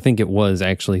embrace him. I think it was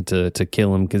actually to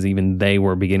kill him, because even they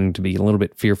were beginning to be a little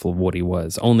bit fearful of what he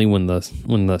was. Only when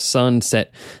the sun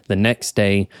set the next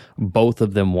day, both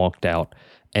of them walked out,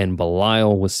 and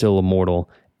Belial was still immortal,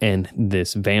 and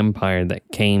this vampire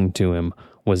that came to him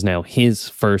was now his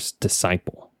first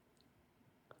disciple.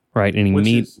 Right?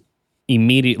 And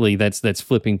immediately that's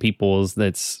flipping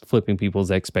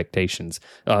people's expectations.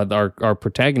 Our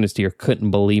protagonist here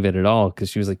couldn't believe it at all, because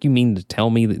she was like, "You mean to tell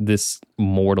me that this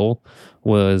mortal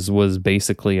was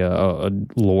basically a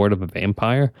lord of a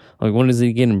vampire? Like, when does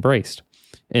he get embraced?"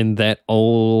 And that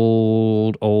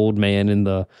old man in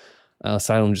the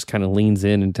asylum just kind of leans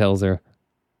in and tells her,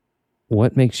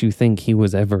 "What makes you think he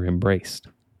was ever embraced?"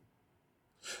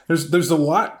 There's a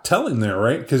lot telling there,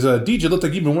 right? Because DJ looked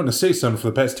like you've been wanting to say something for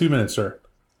the past 2 minutes, sir.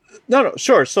 No,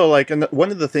 sure. So, like, and one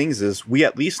of the things is we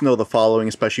at least know the following,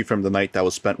 especially from the night that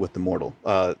was spent with the mortal.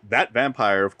 That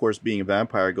vampire, of course, being a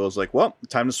vampire, goes like, "Well,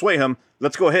 time to sway him.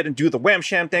 Let's go ahead and do the wham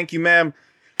sham. Thank you, ma'am."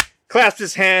 Clasps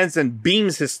his hands and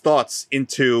beams his thoughts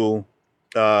into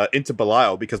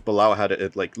Belial, because Belial had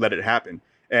to let it happen,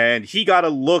 and he got a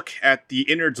look at the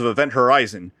innards of Event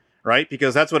Horizon. Right?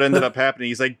 Because that's what ended up happening.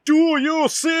 He's like, "Do you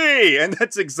see?" And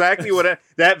that's exactly what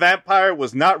that vampire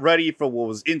was not ready for what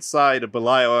was inside of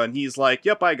Belial. And he's like,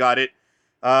 "Yep, I got it.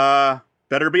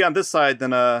 Better be on this side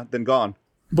than gone."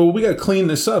 But we got to clean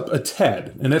this up a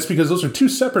tad. And that's because those are two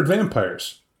separate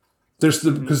vampires.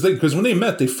 Because when they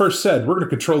met, they first said, "We're going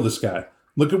to control this guy.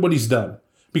 Look at what he's done."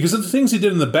 Because of the things he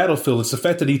did in the battlefield, it's the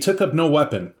fact that he took up no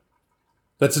weapon.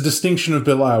 That's a distinction of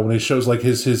Belial when he shows like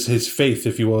his faith,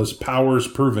 if you will, his power is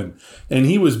proven. And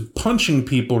he was punching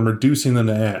people and reducing them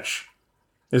to ash,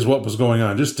 is what was going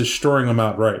on, just destroying them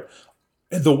outright.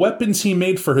 And the weapons he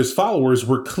made for his followers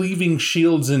were cleaving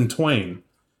shields in twain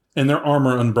and their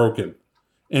armor unbroken.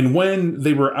 And when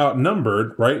they were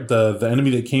outnumbered, right, the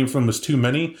enemy that came from was too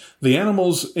many, the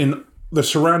animals in the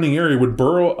surrounding area would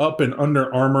burrow up and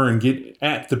under armor and get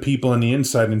at the people on the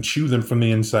inside and chew them from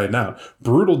the inside out.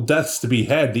 Brutal deaths to be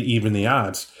had to even the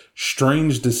odds.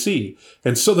 Strange to see.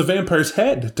 And so the vampires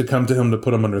had to come to him to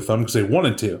put him under thumb because they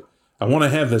wanted to. "I want to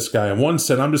have this guy." And one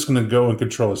said, "I'm just going to go and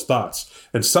control his thoughts,"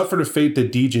 and suffer the fate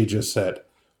that DJ just said.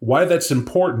 Why that's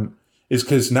important is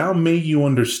because now may you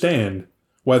understand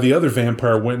why the other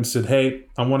vampire went and said, "Hey,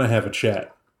 I want to have a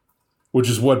chat." Which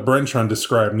is what Brentron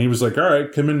described. And he was like, "All right,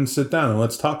 come in and sit down and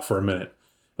let's talk for a minute."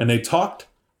 And they talked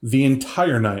the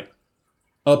entire night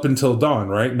up until dawn,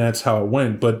 right? And that's how it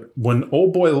went. But when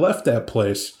old boy left that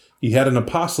place, he had an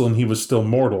apostle and he was still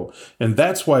mortal. And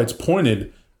that's why it's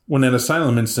pointed when that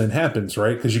asylum incident happens,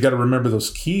 right? Because you got to remember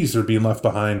those keys are being left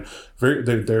behind.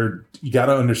 You got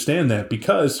to understand that,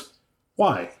 because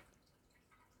why?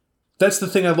 That's the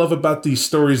thing I love about these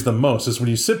stories the most, is when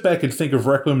you sit back and think of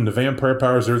Requiem and the vampire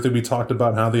powers, everything we talked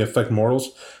about, and how they affect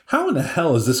mortals. How in the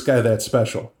hell is this guy that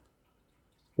special?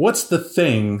 What's the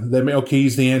thing that okay,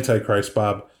 he's the Antichrist,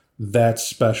 Bob. That's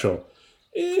special.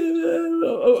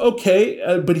 Okay,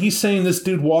 but he's saying this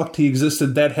dude walked, he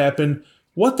existed, that happened.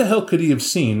 What the hell could he have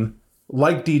seen,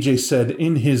 like DJ said,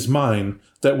 in his mind,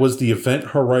 that was the Event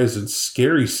Horizon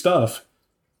scary stuff?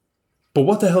 But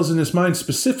what the hell's in his mind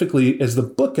specifically, as the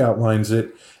book outlines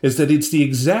it, is that it's the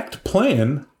exact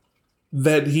plan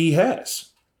that he has.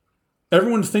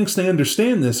 Everyone thinks they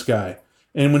understand this guy.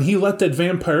 And when he let that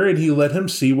vampire in, he let him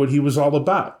see what he was all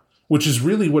about, which is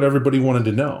really what everybody wanted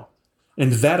to know.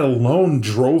 And that alone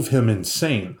drove him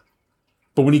insane.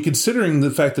 But when you're considering the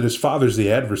fact that his father's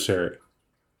the adversary,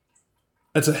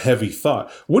 that's a heavy thought.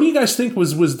 What do you guys think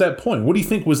was that point? What do you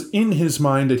think was in his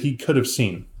mind that he could have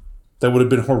seen that would have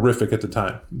been horrific at the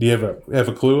time? Do you have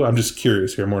a clue? I'm just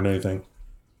curious here more than anything.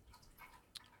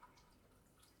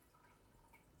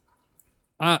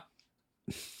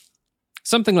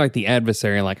 Something like the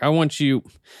adversary. Like, I want you,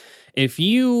 if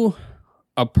you,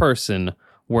 a person,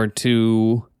 were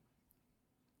to,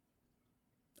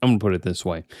 I'm going to put it this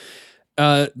way.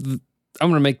 I'm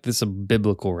going to make this a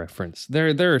biblical reference.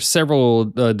 There are several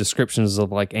descriptions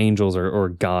of like angels or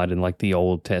God in like the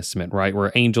Old Testament, right?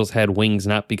 Where angels had wings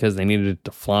not because they needed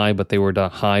to fly, but they were to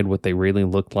hide what they really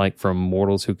looked like from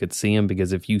mortals who could see them.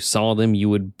 Because if you saw them, you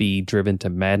would be driven to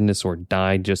madness or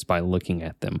die just by looking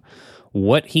at them.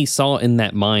 What he saw in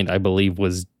that mind, I believe,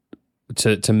 was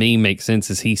to me makes sense,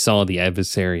 is he saw the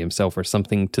adversary himself or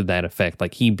something to that effect.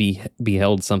 Like he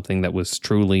beheld something that was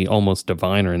truly almost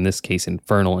divine, or in this case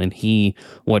infernal, and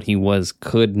what he was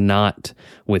could not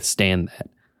withstand that.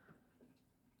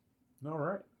 All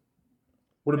right.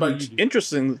 What about you?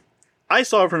 Interesting. I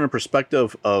saw it from the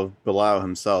perspective of Belial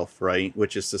himself, right?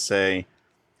 Which is to say,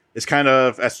 It's kind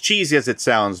of as cheesy as it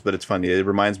sounds, but it's funny. It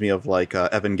reminds me of like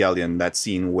Evangelion, that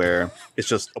scene where it's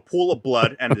just a pool of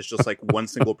blood and it's just like one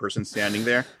single person standing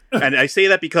there. And I say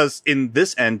that because in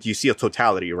this end, you see a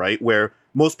totality, right? Where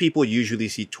most people usually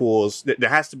see tools. There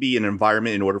has to be an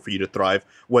environment in order for you to thrive,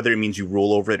 whether it means you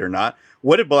rule over it or not.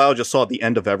 What if Belial just saw the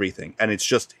end of everything and it's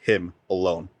just him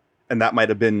alone? And that might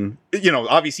have been,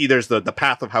 obviously there's the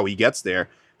path of how he gets there,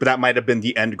 but that might have been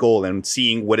the end goal, and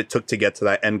seeing what it took to get to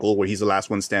that end goal where he's the last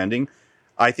one standing.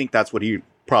 I think that's what he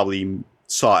probably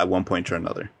saw at one point or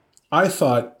another. I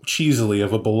thought cheesily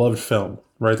of a beloved film,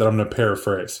 right, that I'm going to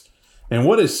paraphrase. And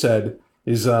what is said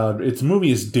is, its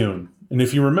movie is Dune. And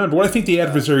if you remember, what I think the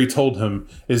adversary told him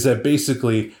is that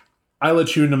basically, I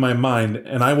let you into my mind,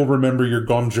 and I will remember your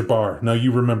Gom Jabbar. Now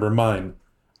you remember mine.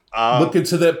 Look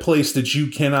into that place that you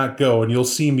cannot go, and you'll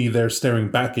see me there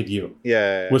staring back at you.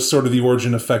 Yeah. Was sort of the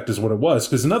origin effect is what it was.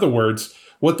 Because in other words,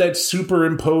 what that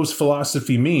superimposed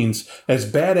philosophy means, as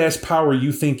badass power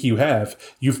you think you have,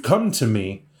 you've come to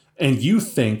me, and you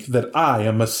think that I,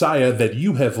 a messiah that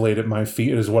you have laid at my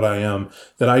feet, is what I am,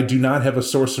 that I do not have a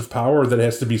source of power that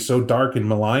has to be so dark and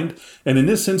maligned. And in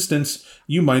this instance,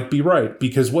 you might be right,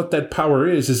 because what that power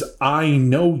is I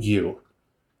know you.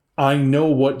 I know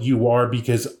what you are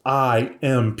because I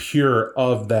am pure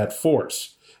of that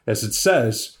force. As it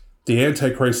says, the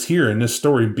Antichrist here in this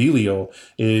story, Belial,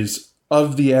 is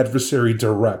of the adversary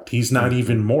direct. He's not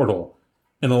even mortal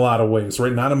in a lot of ways,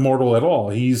 right? Not immortal at all.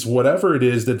 He's whatever it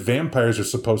is that vampires are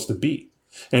supposed to be.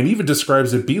 And even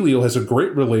describes that Belial has a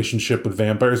great relationship with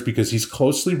vampires because he's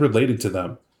closely related to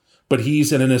them. But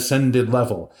he's at an ascended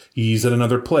level. He's at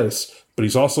another place. But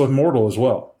he's also immortal as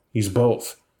well. He's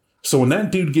both. So when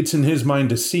that dude gets in his mind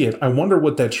to see it, I wonder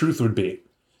what that truth would be.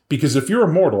 Because if you're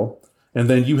immortal, and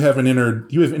then you have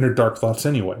inner dark thoughts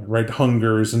anyway, right?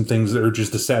 Hungers and things, that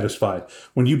urges to satisfy.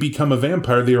 When you become a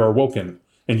vampire, they are awoken,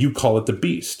 and you call it the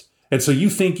beast. And so you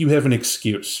think you have an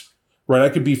excuse, right? I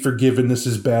could be forgiven, this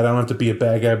is bad, I don't have to be a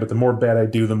bad guy, but the more bad I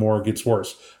do, the more it gets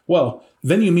worse. Well,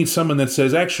 then you meet someone that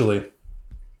says, actually,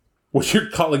 what you're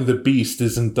calling the beast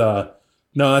isn't,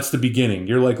 no, that's the beginning.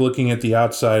 You're like looking at the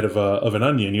outside of an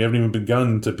onion. You haven't even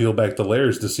begun to peel back the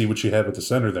layers to see what you have at the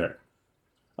center there.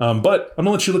 But I'm going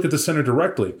to let you look at the center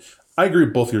directly. I agree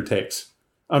with both your takes.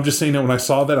 I'm just saying that when I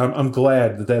saw that, I'm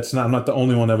glad that I'm not the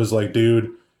only one that was like,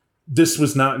 dude, this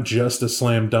was not just a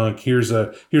slam dunk. Here's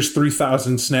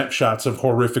 3,000 snapshots of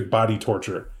horrific body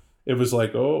torture. It was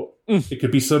like, it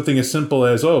could be something as simple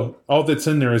as, all that's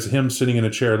in there is him sitting in a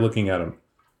chair looking at him.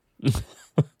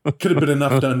 Could have been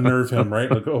enough to unnerve him, right?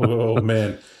 Like,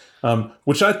 man.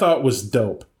 Which I thought was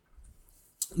dope.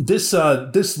 This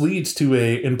leads to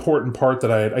a important part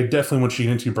that I definitely want you to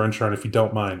get into, Brenchard, if you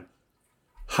don't mind.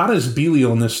 How does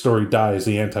Belial in this story die as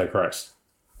the Antichrist?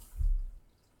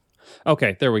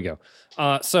 Okay, there we go.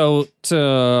 So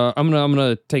I'm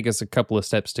gonna take us a couple of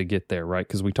steps to get there, right?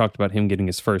 Because we talked about him getting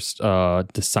his first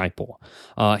disciple.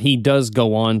 He does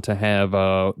go on to have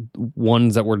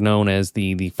ones that were known as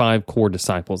the 5 core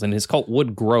disciples, and his cult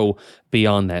would grow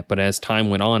beyond that. But as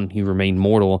time went on, he remained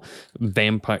mortal.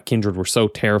 Vampire kindred were so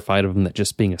terrified of him that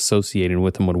just being associated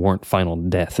with him would warrant final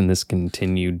death, and this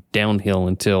continued downhill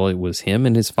until it was him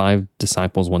and his 5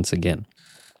 disciples once again.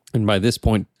 And by this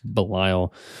point,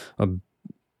 Belial,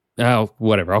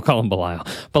 whatever, I'll call him Belial.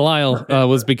 Belial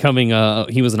was becoming,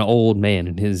 he was an old man,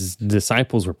 and his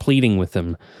disciples were pleading with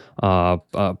him,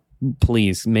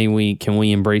 please, can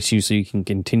we embrace you so you can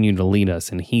continue to lead us?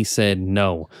 And he said,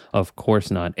 no, of course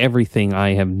not. Everything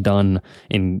I have done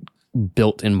and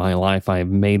built in my life, I have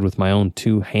made with my own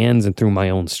 2 hands and through my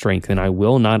own strength, and I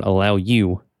will not allow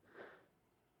you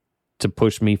to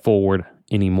push me forward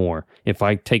anymore. If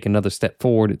I take another step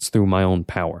forward, it's through my own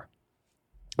power.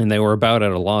 And they were about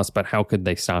at a loss, but how could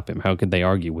they stop him? How could they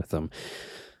argue with him?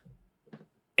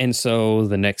 And so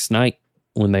the next night,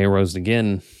 when they arose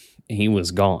again, he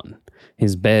was gone.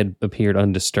 His bed appeared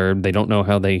undisturbed. They don't know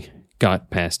how they got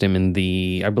past him. And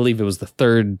I believe it was the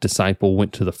 3rd disciple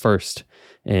went to the first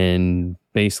and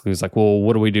basically was like, well,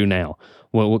 what do we do now?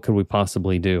 What could we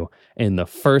possibly do? And the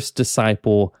first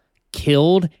disciple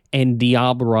killed and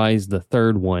diabolized the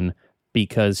 3rd one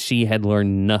because she had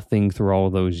learned nothing through all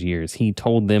those years. He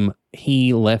told them,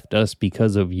 he left us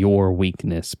because of your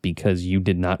weakness, because you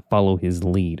did not follow his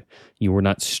lead. You were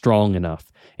not strong enough,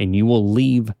 and you will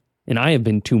leave, and I have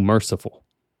been too merciful.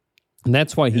 And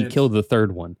that's why he killed the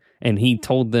 3rd one. And he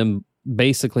told them,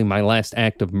 basically, my last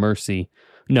act of mercy,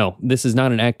 no, this is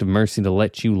not an act of mercy to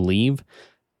let you leave.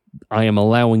 I am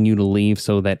allowing you to leave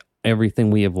so that everything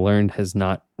we have learned does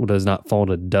not fall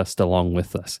to dust along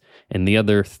with us. And the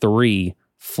other 3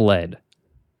 fled.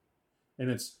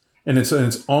 And and it's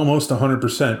almost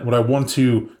 100%. What I want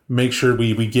to make sure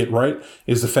we get right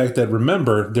is the fact that,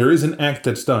 remember, there is an act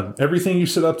that's done. Everything you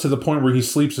set up to the point where he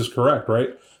sleeps is correct, right?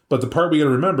 But the part we got to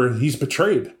remember, he's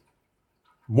betrayed.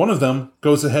 One of them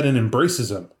goes ahead and embraces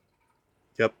him.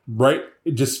 Yep. Right?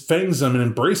 It just fangs him and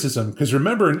embraces him. Because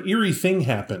remember, an eerie thing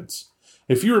happens.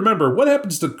 If you remember, what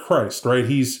happens to Christ, right?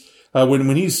 He's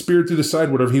when he's speared through the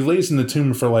side, whatever, he lays in the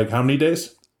tomb for like how many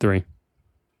days? 3.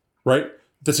 Right?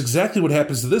 That's exactly what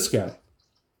happens to this guy.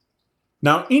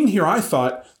 Now, in here, I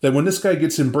thought that when this guy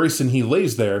gets embraced and he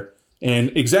lays there,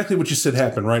 and exactly what you said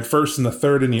happened, right? First and the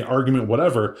third in the argument,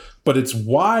 whatever, but it's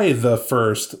why the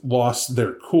first lost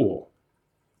their cool.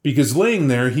 Because laying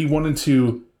there, he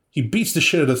beats the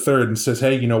shit out of the third and says,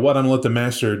 hey, you know what? I'm going to let the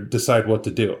master decide what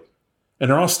to do. And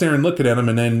they're all staring, looking at him,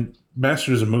 and then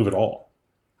master doesn't move at all.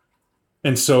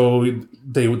 And so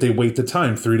they wait the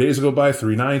time. 3 days go by,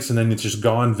 3 nights, and then it's just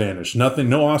gone, vanished. Nothing,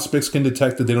 no auspice can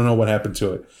detect it. They don't know what happened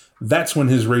to it. That's when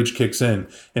his rage kicks in.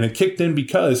 And it kicked in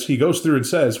because he goes through and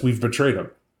says, we've betrayed him.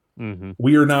 Mm-hmm.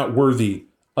 We are not worthy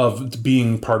of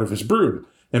being part of his brood.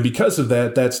 And because of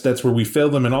that, that's where we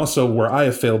failed him. And also where I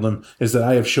have failed him is that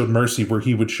I have showed mercy where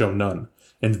he would show none.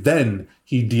 And then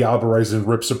he diabolizes and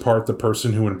rips apart the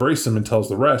person who embraced him and tells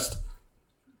the rest,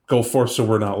 go forth so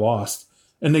we're not lost.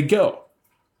 And they go.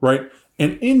 Right?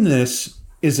 And in this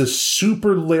is a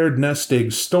super layered nest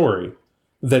egg story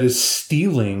that is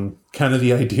stealing kind of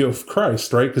the idea of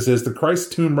Christ, right? Because there's the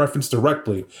Christ tomb referenced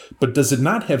directly, but does it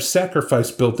not have sacrifice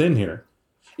built in here?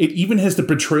 It even has the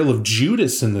portrayal of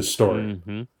Judas in this story.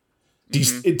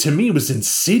 Mm-hmm. To me, it was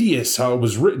insidious how it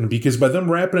was written, because by them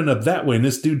wrapping it up that way, and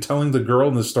this dude telling the girl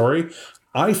in the story,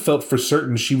 I felt for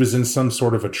certain she was in some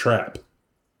sort of a trap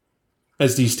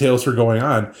as these tales were going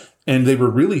on. And they were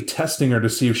really testing her to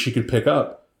see if she could pick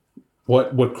up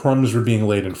what crumbs were being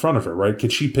laid in front of her, right?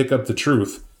 Could she pick up the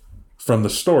truth from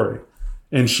the story?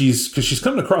 And because she's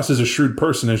coming across as a shrewd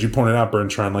person, as you pointed out,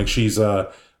 Bertrand, like she's,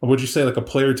 what'd you say, like a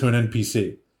player to an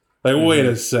NPC? Like, wait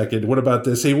a second, what about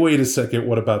this? Hey, wait a second,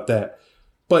 what about that?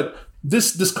 But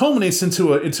this culminates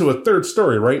into a third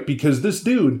story, right? Because this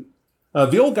dude,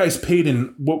 the old guy's paid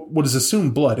in what is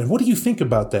assumed blood. And what do you think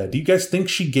about that? Do you guys think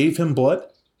she gave him blood?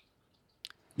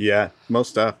 Yeah, most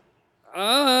stuff.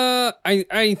 The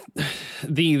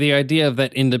idea of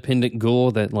that independent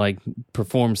ghoul that like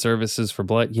performs services for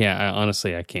blood, yeah,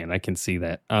 I can see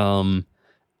that.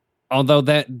 Although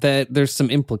that there's some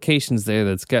implications there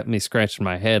that's got me scratching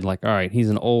my head. Like, all right, he's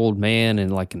an old man in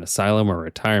like an asylum or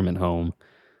retirement home.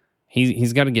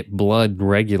 He's got to get blood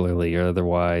regularly, or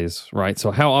otherwise, right?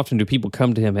 So how often do people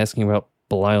come to him asking about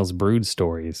Belial's brood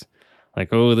stories?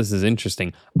 Like, oh, this is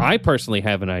interesting. I personally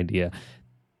have an idea.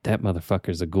 That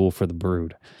motherfucker's a ghoul for the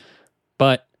brood.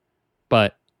 But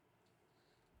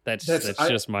that's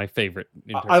just my favorite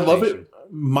interpretation. I love it.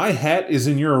 My hat is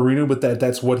in your arena with that.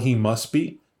 That's what he must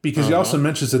be. Because he also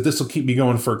mentions that this will keep me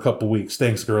going for a couple weeks.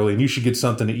 Thanks, girlie. And you should get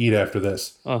something to eat after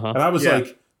this. And I was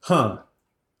like, huh.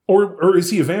 Or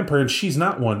is he a vampire and she's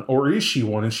not one? Or is she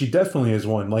one and she definitely is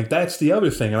one? Like, that's the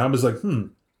other thing. And I was like,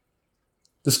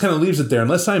 This kind of leaves it there.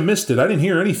 Unless I missed it, I didn't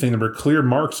hear anything that were clear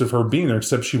marks of her being there,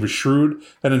 except she was shrewd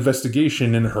at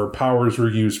investigation and her powers were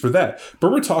used for that.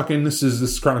 But we're talking, this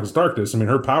is Chronicles of Darkness. I mean,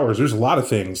 her powers, there's a lot of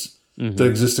things that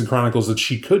exist in Chronicles that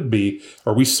she could be.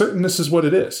 Are we certain this is what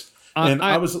it is? And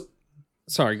I was...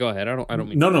 Sorry, go ahead. I don't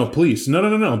mean... No, please.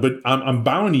 No. But I'm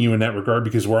bowing to you in that regard,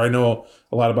 because where I know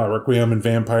a lot about Requiem and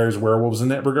vampires, werewolves in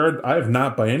that regard, I have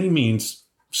not by any means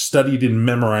studied and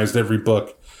memorized every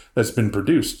book that's been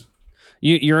produced.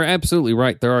 You're absolutely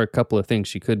right. There are a couple of things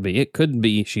she could be. It could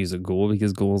be she's a ghoul,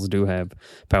 because ghouls do have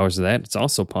powers of that. It's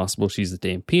also possible she's a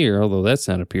Dampier, although that's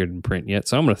not appeared in print yet.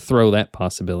 So I'm going to throw that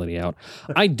possibility out.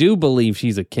 I do believe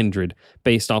she's a kindred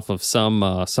based off of some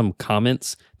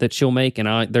comments that she'll make.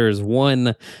 And there's one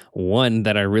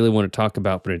that I really want to talk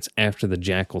about, but it's after the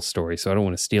Jackal story. So I don't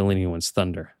want to steal anyone's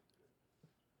thunder.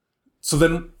 So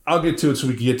then I'll get to it so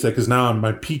we can get to that, because now I'm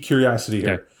my peak curiosity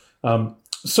here. Okay.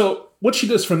 So what she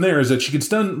does from there is that she gets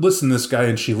done listening to this guy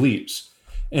and she leaves.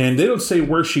 And they don't say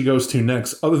where she goes to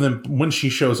next, other than when she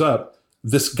shows up,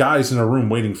 this guy's in a room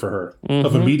waiting for her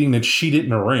of a meeting that she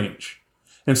didn't arrange.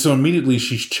 And so immediately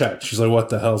she's checked. She's like, what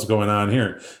the hell's going on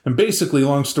here? And basically,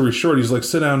 long story short, he's like,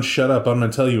 sit down, shut up. I'm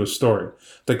going to tell you a story.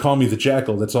 They call me the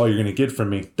Jackal. That's all you're going to get from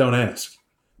me. Don't ask.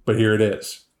 But here it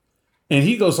is. And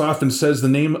he goes off and says the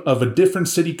name of a different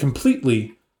city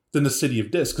completely than the city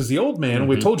of Dis. Because the old man,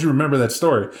 we told you, remember that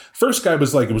story. First guy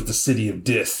was like, it was the city of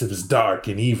Dis. It was dark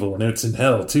and evil, and it's in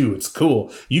hell too. It's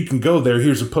cool. You can go there.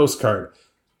 Here's a postcard.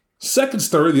 Second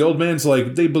story, the old man's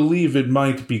like, they believe it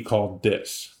might be called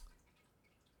Dis.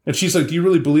 And she's like, do you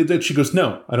really believe that? She goes,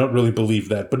 no, I don't really believe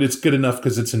that, but it's good enough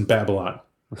because it's in Babylon.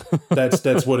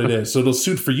 That's what it is. So it'll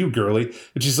suit for you, girly.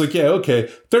 And she's like, yeah, okay.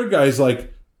 Third guy's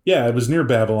like, yeah, it was near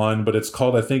Babylon, but it's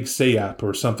called, I think, Sayap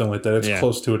or something like that. It's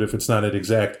close to it if it's not it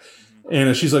exact.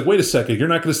 And she's like, wait a second, you're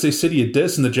not going to say City of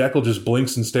Dis? And the jackal just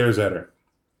blinks and stares at her.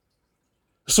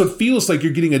 So it feels like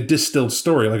you're getting a distilled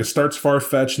story. Like it starts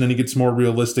far-fetched and then it gets more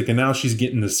realistic. And now she's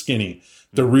getting the skinny,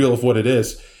 the real of what it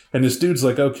is. And this dude's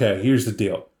like, okay, here's the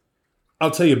deal.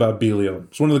 I'll tell you about Belial.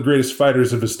 He's one of the greatest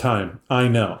fighters of his time. I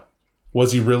know.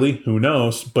 Was he really? Who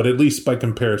knows? But at least by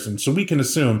comparison. So we can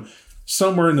assume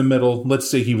somewhere in the middle, let's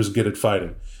say he was good at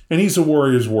fighting. And he's a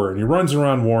warrior's warrior. And he runs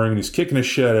around warring and he's kicking his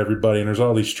shit at everybody. And there's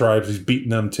all these tribes. He's beating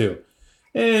them too.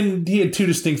 And he had two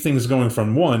distinct things going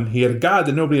from. One, he had a god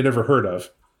that nobody had ever heard of.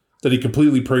 That he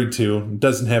completely prayed to.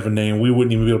 Doesn't have a name. We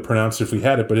wouldn't even be able to pronounce it if we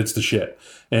had it. But it's the shit.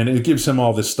 And it gives him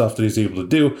all this stuff that he's able to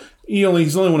do.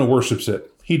 He's the only one who worships it.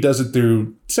 He does it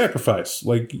through sacrifice.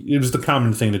 Like, it was the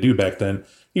common thing to do back then.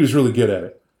 He was really good at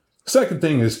it. Second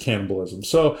thing is cannibalism.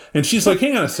 So, and she's like,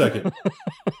 hang on a second.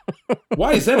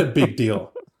 Why is that a big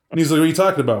deal? And he's like, what are you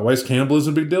talking about? Why is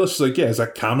cannibalism a big deal? She's like, yeah, is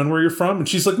that common where you're from? And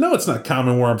she's like, no, it's not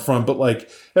common where I'm from. But like,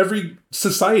 every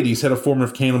society's had a form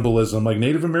of cannibalism. Like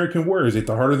Native American warriors ate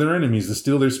the heart of their enemies to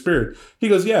steal their spirit. He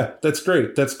goes, yeah, that's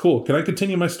great. That's cool. Can I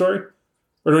continue my story?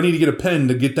 Or do I need to get a pen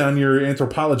to get down your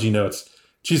anthropology notes?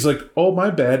 She's like, oh, my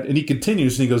bad. And he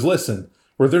continues and he goes, listen,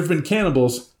 where there have been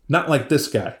cannibals, not like this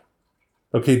guy.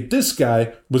 Okay, this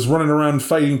guy was running around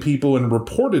fighting people and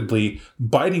reportedly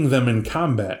biting them in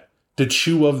combat to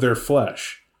chew of their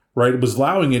flesh, right? It was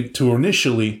allowing it to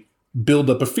initially build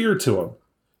up a fear to him.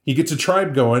 He gets a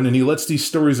tribe going and he lets these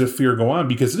stories of fear go on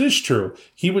because it is true.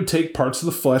 He would take parts of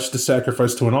the flesh to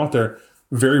sacrifice to an altar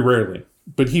very rarely.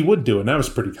 But he would do it, and that was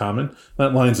pretty common.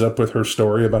 That lines up with her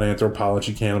story about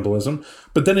anthropology cannibalism.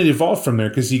 But then it evolved from there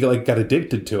because he got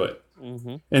addicted to it.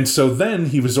 Mm-hmm. And so then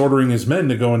he was ordering his men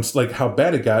to go and, like, how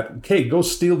bad it got. Okay, go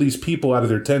steal these people out of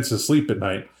their tents to sleep at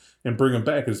night and bring them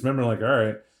back. And his men were like, all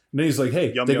right. And then he's like,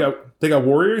 hey, they got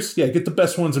warriors? Yeah, get the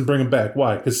best ones and bring them back.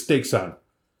 Why? Because steak's on.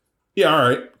 Yeah, all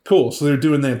right, cool. So they're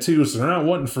doing that too. So they're not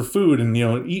wanting for food and,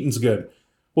 eating's good.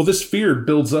 Well, this fear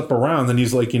builds up around, and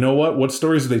he's like, you know what? What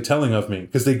stories are they telling of me?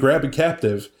 Because they grab a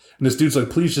captive, and this dude's like,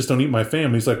 please just don't eat my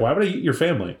family. He's like, why would I eat your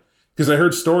family? Because I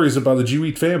heard stories about the Jew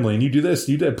eat family, and you do this,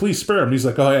 you did. Please spare him. And he's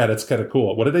like, oh, yeah, that's kind of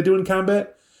cool. What did I do in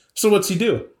combat? So what's he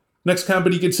do? Next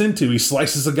combat he gets into, he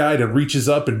slices a guy and reaches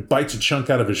up and bites a chunk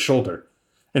out of his shoulder,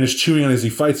 and is chewing on as he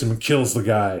fights him and kills the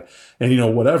guy,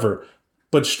 and, whatever.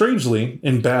 But strangely,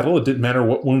 in battle, it didn't matter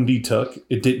what wound he took.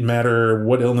 It didn't matter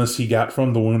what illness he got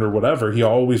from the wound or whatever. He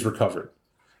always recovered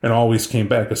and always came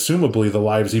back. Assumably, the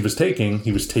lives he was taking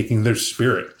their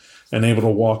spirit and able to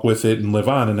walk with it and live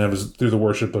on. And that was through the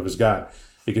worship of his God.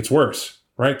 It gets worse,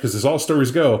 right? Because as all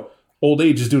stories go, old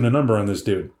age is doing a number on this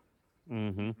dude.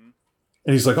 Mm-hmm.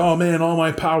 And he's like, oh, man, all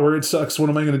my power, it sucks. What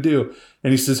am I going to do?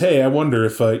 And he says, hey, I wonder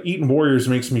if eating warriors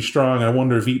makes me strong. I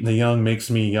wonder if eating the young makes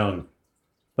me young.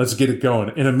 Let's get it going.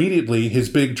 And immediately his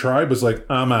big tribe was like,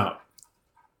 I'm out.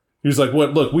 He was like,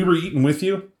 what? Look, we were eating with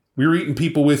you. We were eating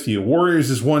people with you. Warriors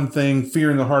is one thing.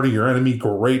 Fear in the heart of your enemy.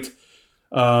 Great.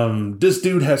 This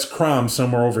dude has Crom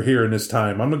somewhere over here in this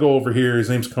time. I'm going to go over here. His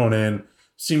name's Conan.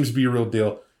 Seems to be a real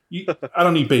deal. I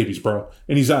don't eat babies, bro.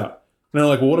 And he's out. And they're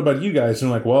like, well, what about you guys?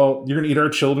 And they're like, well, you're going to eat our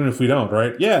children if we don't,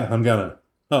 right? Yeah, I'm going to.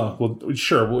 Oh, well,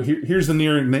 sure. Well, here's the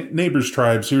near neighbors'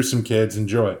 tribes. Here's some kids.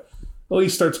 Enjoy. Well, he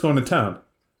starts going to town.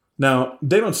 Now,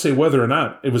 they don't say whether or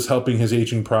not it was helping his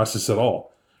aging process at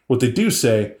all. What they do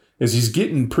say is he's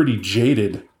getting pretty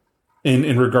jaded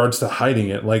in regards to hiding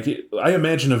it. Like, I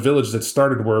imagine a village that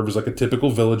started where it was like a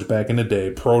typical village back in the day,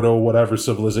 proto-whatever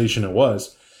civilization it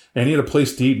was. And he had a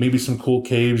place to eat, maybe some cool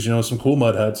caves, some cool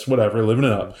mud huts, whatever, living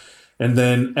it up. And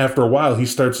then after a while, he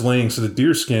starts laying so the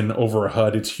deer skin over a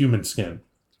hut, it's human skin.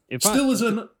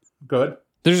 Good.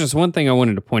 There's just one thing I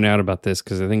wanted to point out about this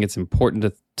because I think it's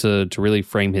important to really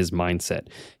frame his mindset.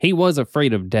 He was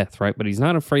afraid of death, right? But he's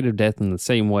not afraid of death in the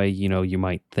same way, you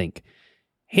might think.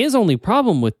 His only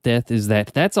problem with death is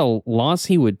that that's a loss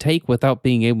he would take without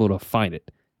being able to fight it.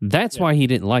 That's why he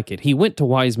didn't like it. He went to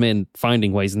wise men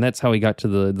finding ways, and that's how he got to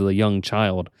the young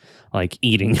child, like,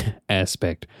 eating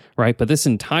aspect, right? But this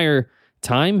entire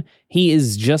time, he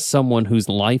is just someone whose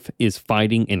life is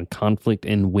fighting in conflict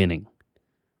and winning.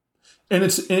 And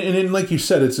and like you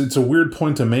said, it's a weird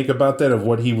point to make about that of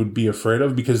what he would be afraid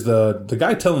of, because the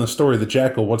guy telling the story, the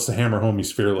jackal, wants to hammer home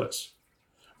he's fearless.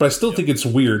 But I still think it's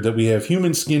weird that we have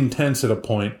human skin tents at a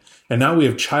point, and now we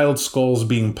have child skulls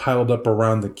being piled up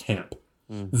around the camp.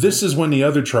 Mm-hmm. This is when the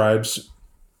other tribes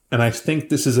And I think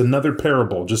this is another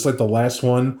parable. Just like the last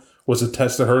one was a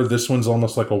test of her, this one's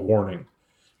almost like a warning.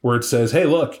 Where it says, hey,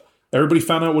 look, everybody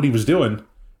found out what he was doing.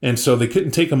 And so they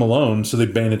couldn't take him alone, so they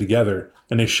banded together.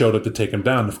 And they showed up to take him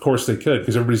down. Of course they could,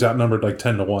 because everybody's outnumbered like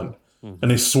 10 to 1.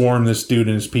 And they swarm this dude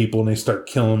and his people, and they start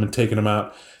killing him and taking him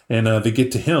out. And they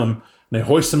get to him, and they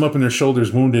hoist him up on their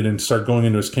shoulders wounded and start going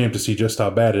into his camp to see just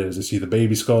how bad it is. They see the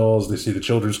baby skulls. They see the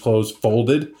children's clothes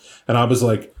folded. And I was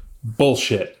like,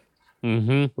 bullshit.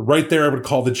 Right there, I would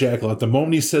call the jackal. At the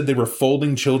moment he said they were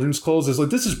folding children's clothes, I was like,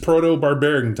 this is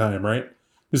proto-barbarian time, right?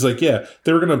 He's like, yeah,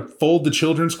 they were going to fold the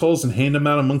children's clothes and hand them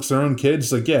out amongst their own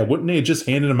kids. Like, yeah, wouldn't they have just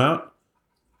handed them out?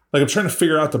 Like, I'm trying to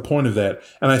figure out the point of that.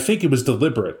 And I think it was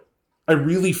deliberate. I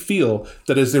really feel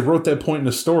that as they wrote that point in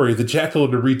the story, the jackal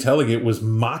to retelling it was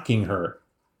mocking her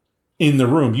in the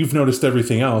room. You've noticed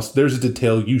everything else. There's a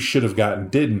detail you should have gotten,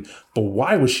 didn't. But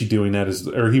why was she doing that?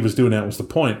 Or he was doing that was the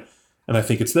point. And I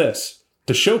think it's this.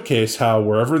 To showcase how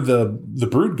wherever the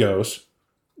brood goes,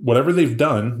 whatever they've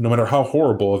done, no matter how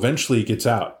horrible, eventually it gets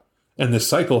out. And this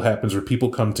cycle happens where people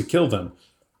come to kill them.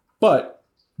 But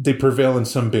they prevail in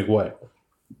some big way.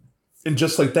 And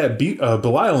just like that,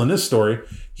 Belial in this story,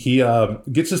 he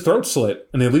gets his throat slit,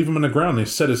 and they leave him on the ground. They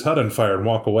set his hut on fire and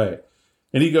walk away.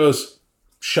 And he goes,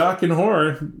 shock and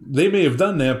horror, they may have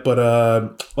done that, but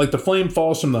like the flame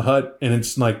falls from the hut, and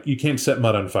it's like you can't set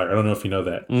mud on fire. I don't know if you know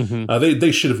that.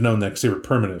 They should have known that because they were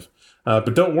primitive.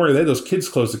 But don't worry, they had those kids'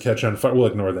 clothes to catch on fire. We'll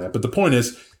ignore that. But the point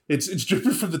is, it's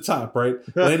dripping from the top, right?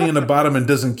 Landing on the bottom and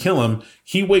doesn't kill him.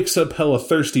 He wakes up hella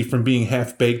thirsty from being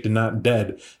half-baked and not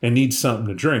dead and needs something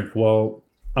to drink. Well,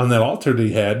 on that altar that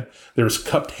he had, there was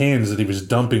cupped hands that he was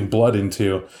dumping blood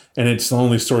into, and it's the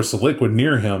only source of liquid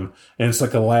near him, and it's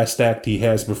like a last act he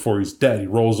has before he's dead. He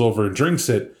rolls over and drinks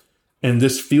it, and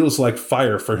this feels like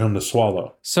fire for him to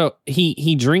swallow. So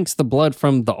he drinks the blood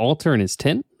from the altar in his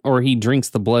tent, or he drinks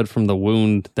the blood from the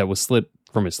wound that was slit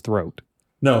from his throat?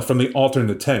 No, from the altar in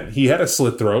the tent. He had a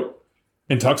slit throat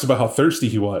and talks about how thirsty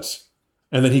he was.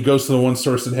 And then he goes to the one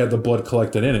source that had the blood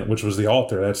collected in it, which was the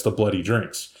altar. That's the blood he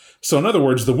drinks. So in other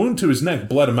words, the wound to his neck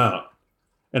bled him out.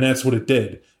 And that's what it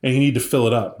did. And he needed to fill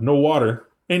it up. No water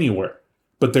anywhere.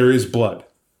 But there is blood.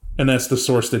 And that's the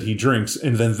source that he drinks.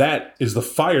 And then that is the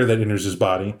fire that enters his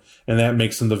body. And that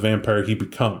makes him the vampire he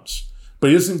becomes.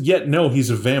 But he doesn't yet know he's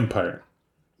a vampire.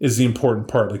 Is the important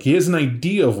part. Like, he has an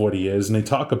idea of what he is, and they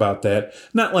talk about that.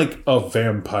 Not like a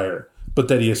vampire, but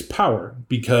that he has power,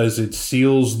 because it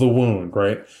seals the wound,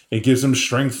 right? It gives him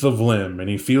strength of limb,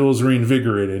 and he feels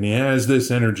reinvigorated, and he has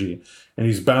this energy, and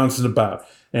he's bouncing about.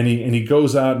 And he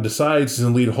goes out and decides to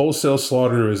lead wholesale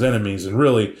slaughter of his enemies. And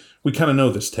really, we kind of know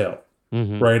this tale,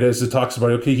 right? As it talks about,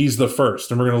 okay, he's the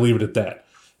first, and we're going to leave it at that.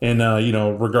 And,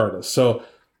 regardless. So,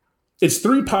 it's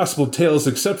three possible tales,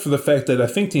 except for the fact that I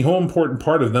think the whole important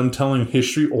part of them telling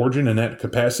history, origin, in that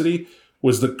capacity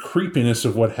was the creepiness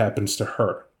of what happens to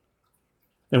her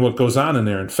and what goes on in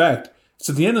there. In fact, it's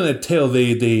at the end of that tale,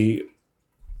 they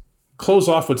close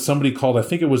off with somebody called, I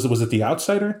think was it the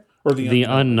Outsider? Or the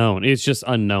unknown. It's just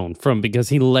unknown because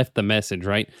he left the message,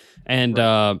 right? And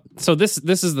so this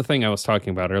is the thing I was talking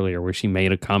about earlier, where she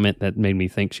made a comment that made me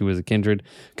think she was a kindred,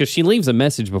 because she leaves a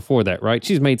message before that, right?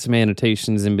 She's made some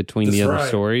annotations in between the other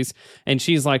stories, and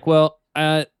she's like, well,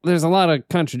 there's a lot of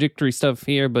contradictory stuff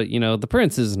here, but the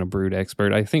prince isn't a brood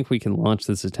expert. I think we can launch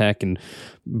this attack and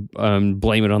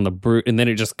blame it on the brood. And then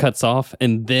it just cuts off,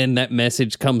 and then that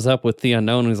message comes up with the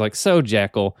unknown, and he's like, so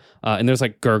jackal, and there's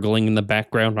like gurgling in the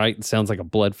background, right? It sounds like a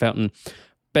blood fountain.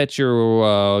 Bet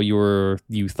you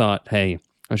thought, hey,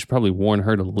 I should probably warn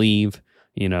her to leave.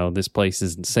 This place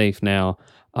isn't safe now.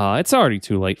 It's already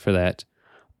too late for that.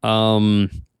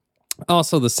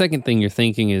 Also, the second thing you're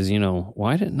thinking is,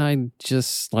 why didn't I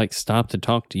just stop to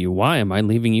talk to you? Why am I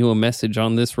leaving you a message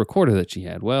on this recorder that she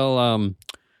had? Well,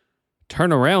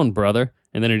 turn around, brother.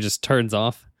 And then it just turns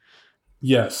off.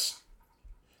 Yes.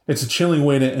 It's a chilling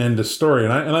way to end a story.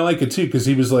 And I like it too, because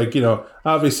he was like,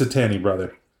 obvious Satani,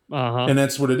 brother. And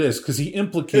that's what it is, because he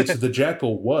implicates that the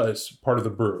jackal was part of the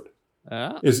brood.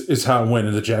 Is how it went,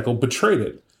 and the jackal betrayed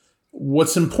it.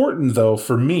 What's important, though,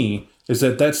 for me, is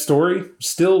that story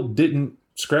still didn't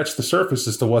scratch the surface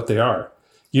as to what they are.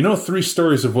 3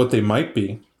 stories of what they might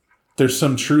be. There's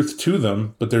some truth to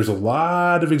them, but there's a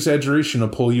lot of exaggeration to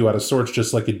pull you out of sorts,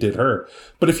 just like it did her.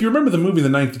 But if you remember the movie The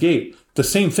Ninth Gate, the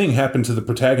same thing happened to the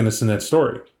protagonist in that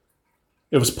story.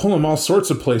 It was pulling all sorts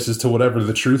of places to whatever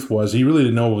the truth was. He really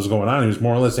didn't know what was going on. He was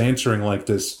more or less answering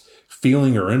this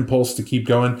feeling or impulse to keep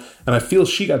going. And I feel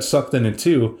she got sucked in it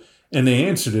too. And they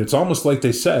answered it. It's almost like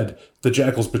they said the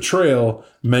jackal's betrayal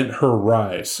meant her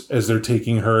rise, as they're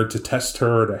taking her to test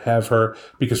her, to have her,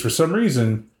 because for some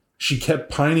reason she kept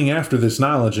pining after this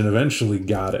knowledge and eventually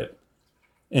got it.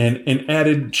 And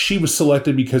added, she was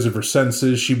selected because of her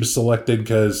senses. She was selected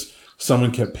because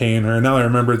someone kept paying her. Now I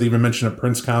remember they even mentioned a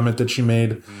Prince comment that she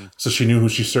made. So she knew who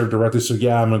she served directly. So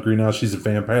yeah, I'm going to agree now she's a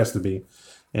vampire, has to be.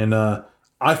 And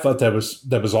I thought that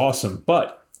was awesome.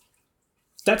 But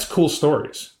that's cool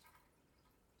stories.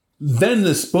 Then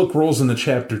this book rolls into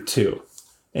chapter 2.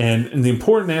 And the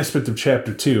important aspect of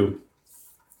chapter 2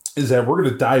 is that we're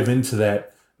going to dive into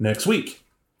that next week.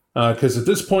 Because at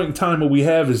this point in time, what we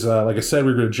have is, like I said,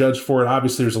 we're going to judge for it.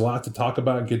 Obviously, there's a lot to talk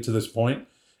about and get to this point.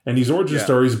 And these origin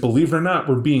stories, believe it or not,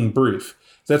 we're being brief.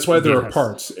 That's why there are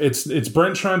parts. It's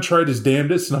Brent Tron tried his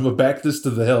damnedest, and I'm going to back this to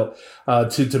the hilt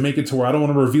to make it to where I don't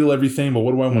want to reveal everything, but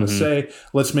what do I want to say?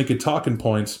 Let's make it talking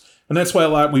points. And that's why a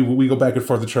lot we go back and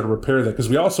forth to try to repair that, because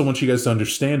we also want you guys to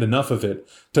understand enough of it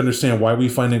to understand why we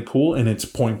find it cool and its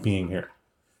point being here.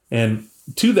 And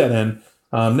to that end,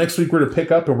 next week we're going to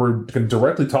pick up and we're going to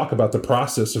directly talk about the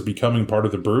process of becoming part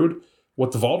of the Brood,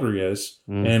 what the Vaulderie is,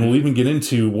 and we'll even get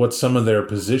into what some of their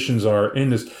positions are in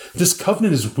this. This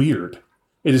covenant is weird.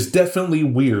 It is definitely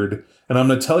weird. And I'm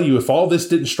going to tell you, if all this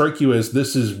didn't strike you as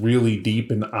this is really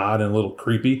deep and odd and a little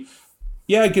creepy,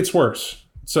 yeah, it gets worse.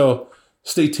 So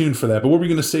stay tuned for that. But what were we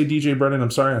going to say, DJ Brennan? I'm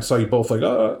sorry, I saw you both like,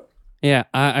 Yeah,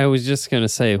 I was just going to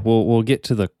say, we'll get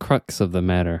to the crux of the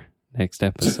matter next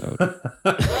episode.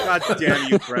 God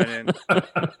damn you, Brennan.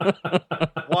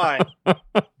 Why?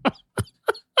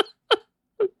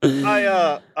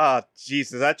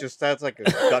 Jesus, that's like a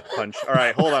gut punch. All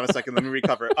right, hold on a second. Let me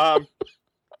recover.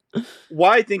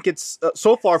 Why I think it's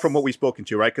so far from what we've spoken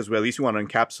to, right? Because at least we want to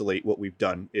encapsulate what we've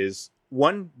done is,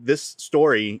 one, this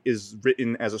story is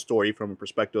written as a story from a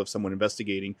perspective of someone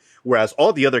investigating, whereas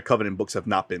all the other Covenant books have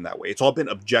not been that way. It's all been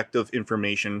objective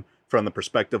information from the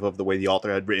perspective of the way the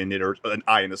author had written it, or an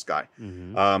eye in the sky.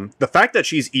 The fact that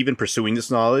she's even pursuing this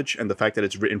knowledge, and the fact that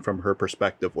it's written from her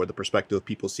perspective, or the perspective of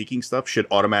people seeking stuff, should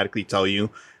automatically tell you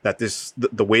that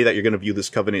the way that you're going to view this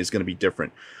Covenant is going to be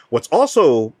different. What's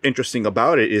also interesting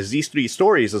about it is these 3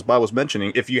 stories, as Bob was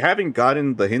mentioning, if you haven't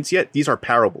gotten the hints yet, these are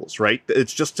parables, right?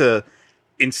 It's just to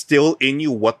instill in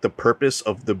you what the purpose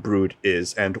of the Brood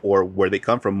is, and or where they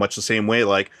come from, much the same way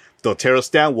like they'll tear us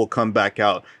down, we'll come back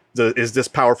out. Is this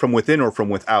power from within or from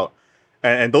without?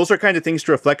 And those are kind of things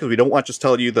to reflect, because we don't want to just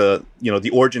tell you the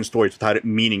origin stories without it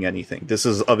meaning anything. This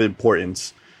is of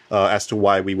importance as to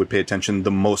why we would pay attention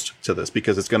the most to this,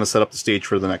 because it's going to set up the stage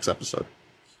for the next episode.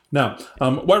 Now, why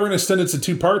we're going to extend it to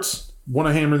 2 parts, want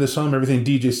to hammer this home. Everything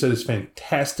DJ said is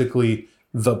fantastically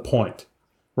the point,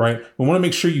 right? We want to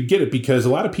make sure you get it, because a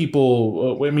lot of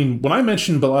people, when I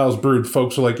mentioned Belial's Brood,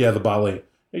 folks are like, yeah, the Bale.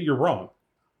 Hey, you're wrong.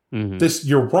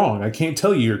 You're wrong. I can't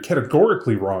tell you. You're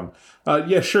categorically wrong.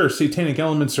 Yeah, sure, satanic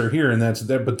elements are here, and that's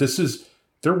that. But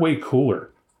they're way cooler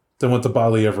than what the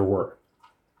Bali ever were.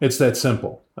 It's that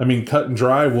simple. I mean, cut and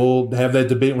dry. We'll have that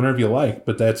debate whenever you like,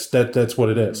 but that's what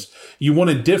it is. You want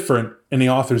it different, and the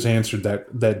authors answered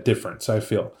that difference, I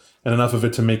feel, and enough of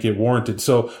it to make it warranted.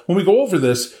 So when we go over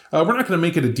this, we're not going to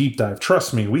make it a deep dive.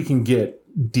 Trust me, we can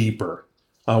get deeper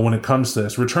when it comes to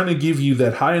this. We're trying to give you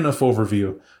that high enough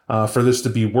overview for this to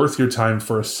be worth your time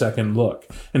for a second look.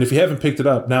 And if you haven't picked it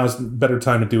up, now is the better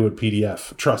time to do it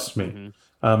PDF. Trust me.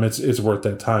 It's worth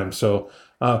that time. So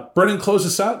Brennan, close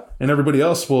us out, and everybody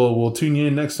else will tune you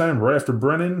in next time right after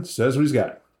Brennan says what he's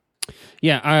got.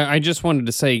 Yeah, I just wanted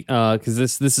to say, because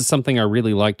this is something I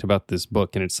really liked about this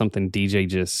book, and it's something DJ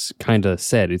just kind of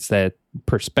said. It's that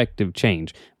perspective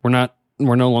change.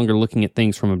 We're no longer looking at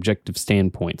things from objective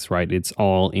standpoints, right? It's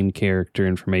all in character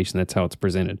information. That's how it's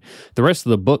presented. The rest of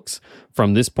the books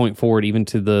from this point forward, even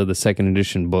to the second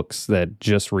edition books that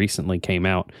just recently came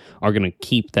out, are going to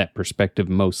keep that perspective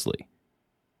mostly.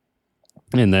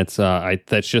 And that's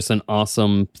just an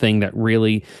awesome thing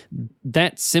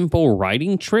that simple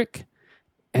writing trick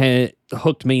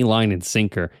hooked me line and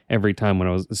sinker every time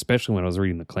especially when I was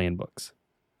reading the clan books.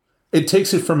 It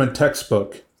takes it from a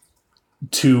textbook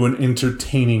to an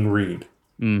entertaining read,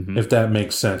 if that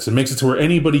makes sense. It makes it to where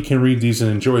anybody can read these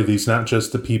and enjoy these, not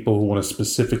just the people who want to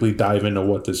specifically dive into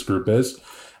what this group is.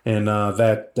 And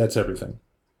that's everything.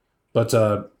 But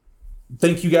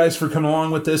thank you guys for coming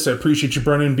along with this. I appreciate you,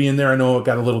 Brennan, being there. I know it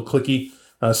got a little clicky.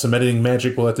 Some editing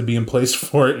magic will have to be in place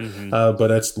for it, but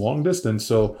that's long distance,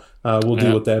 so we'll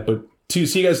deal with that. But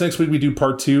see you guys next week. We do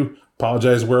part 2.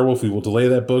 Apologize, Werewolf. We will delay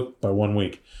that book by 1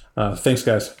 week. Thanks,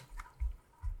 guys.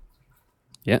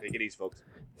 Yeah. Take it easy, folks.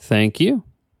 Thank you.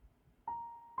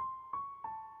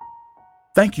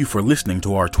 Thank you for listening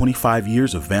to our 25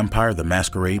 Years of Vampire the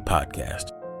Masquerade podcast.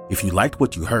 If you liked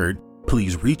what you heard,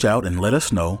 please reach out and let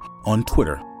us know on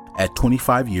Twitter at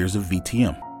 25 Years of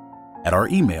VTM, at our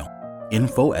email,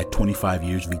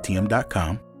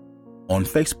 info@25yearsvtm.com, on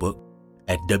Facebook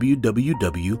at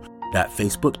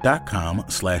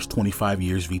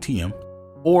www.facebook.com/25yearsvtm,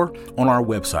 or on our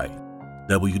website,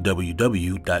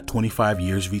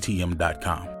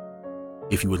 www.25yearsvtm.com.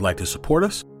 If you would like to support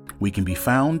us, we can be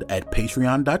found at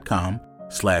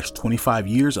patreon.com/25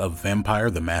 years of Vampire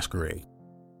the Masquerade.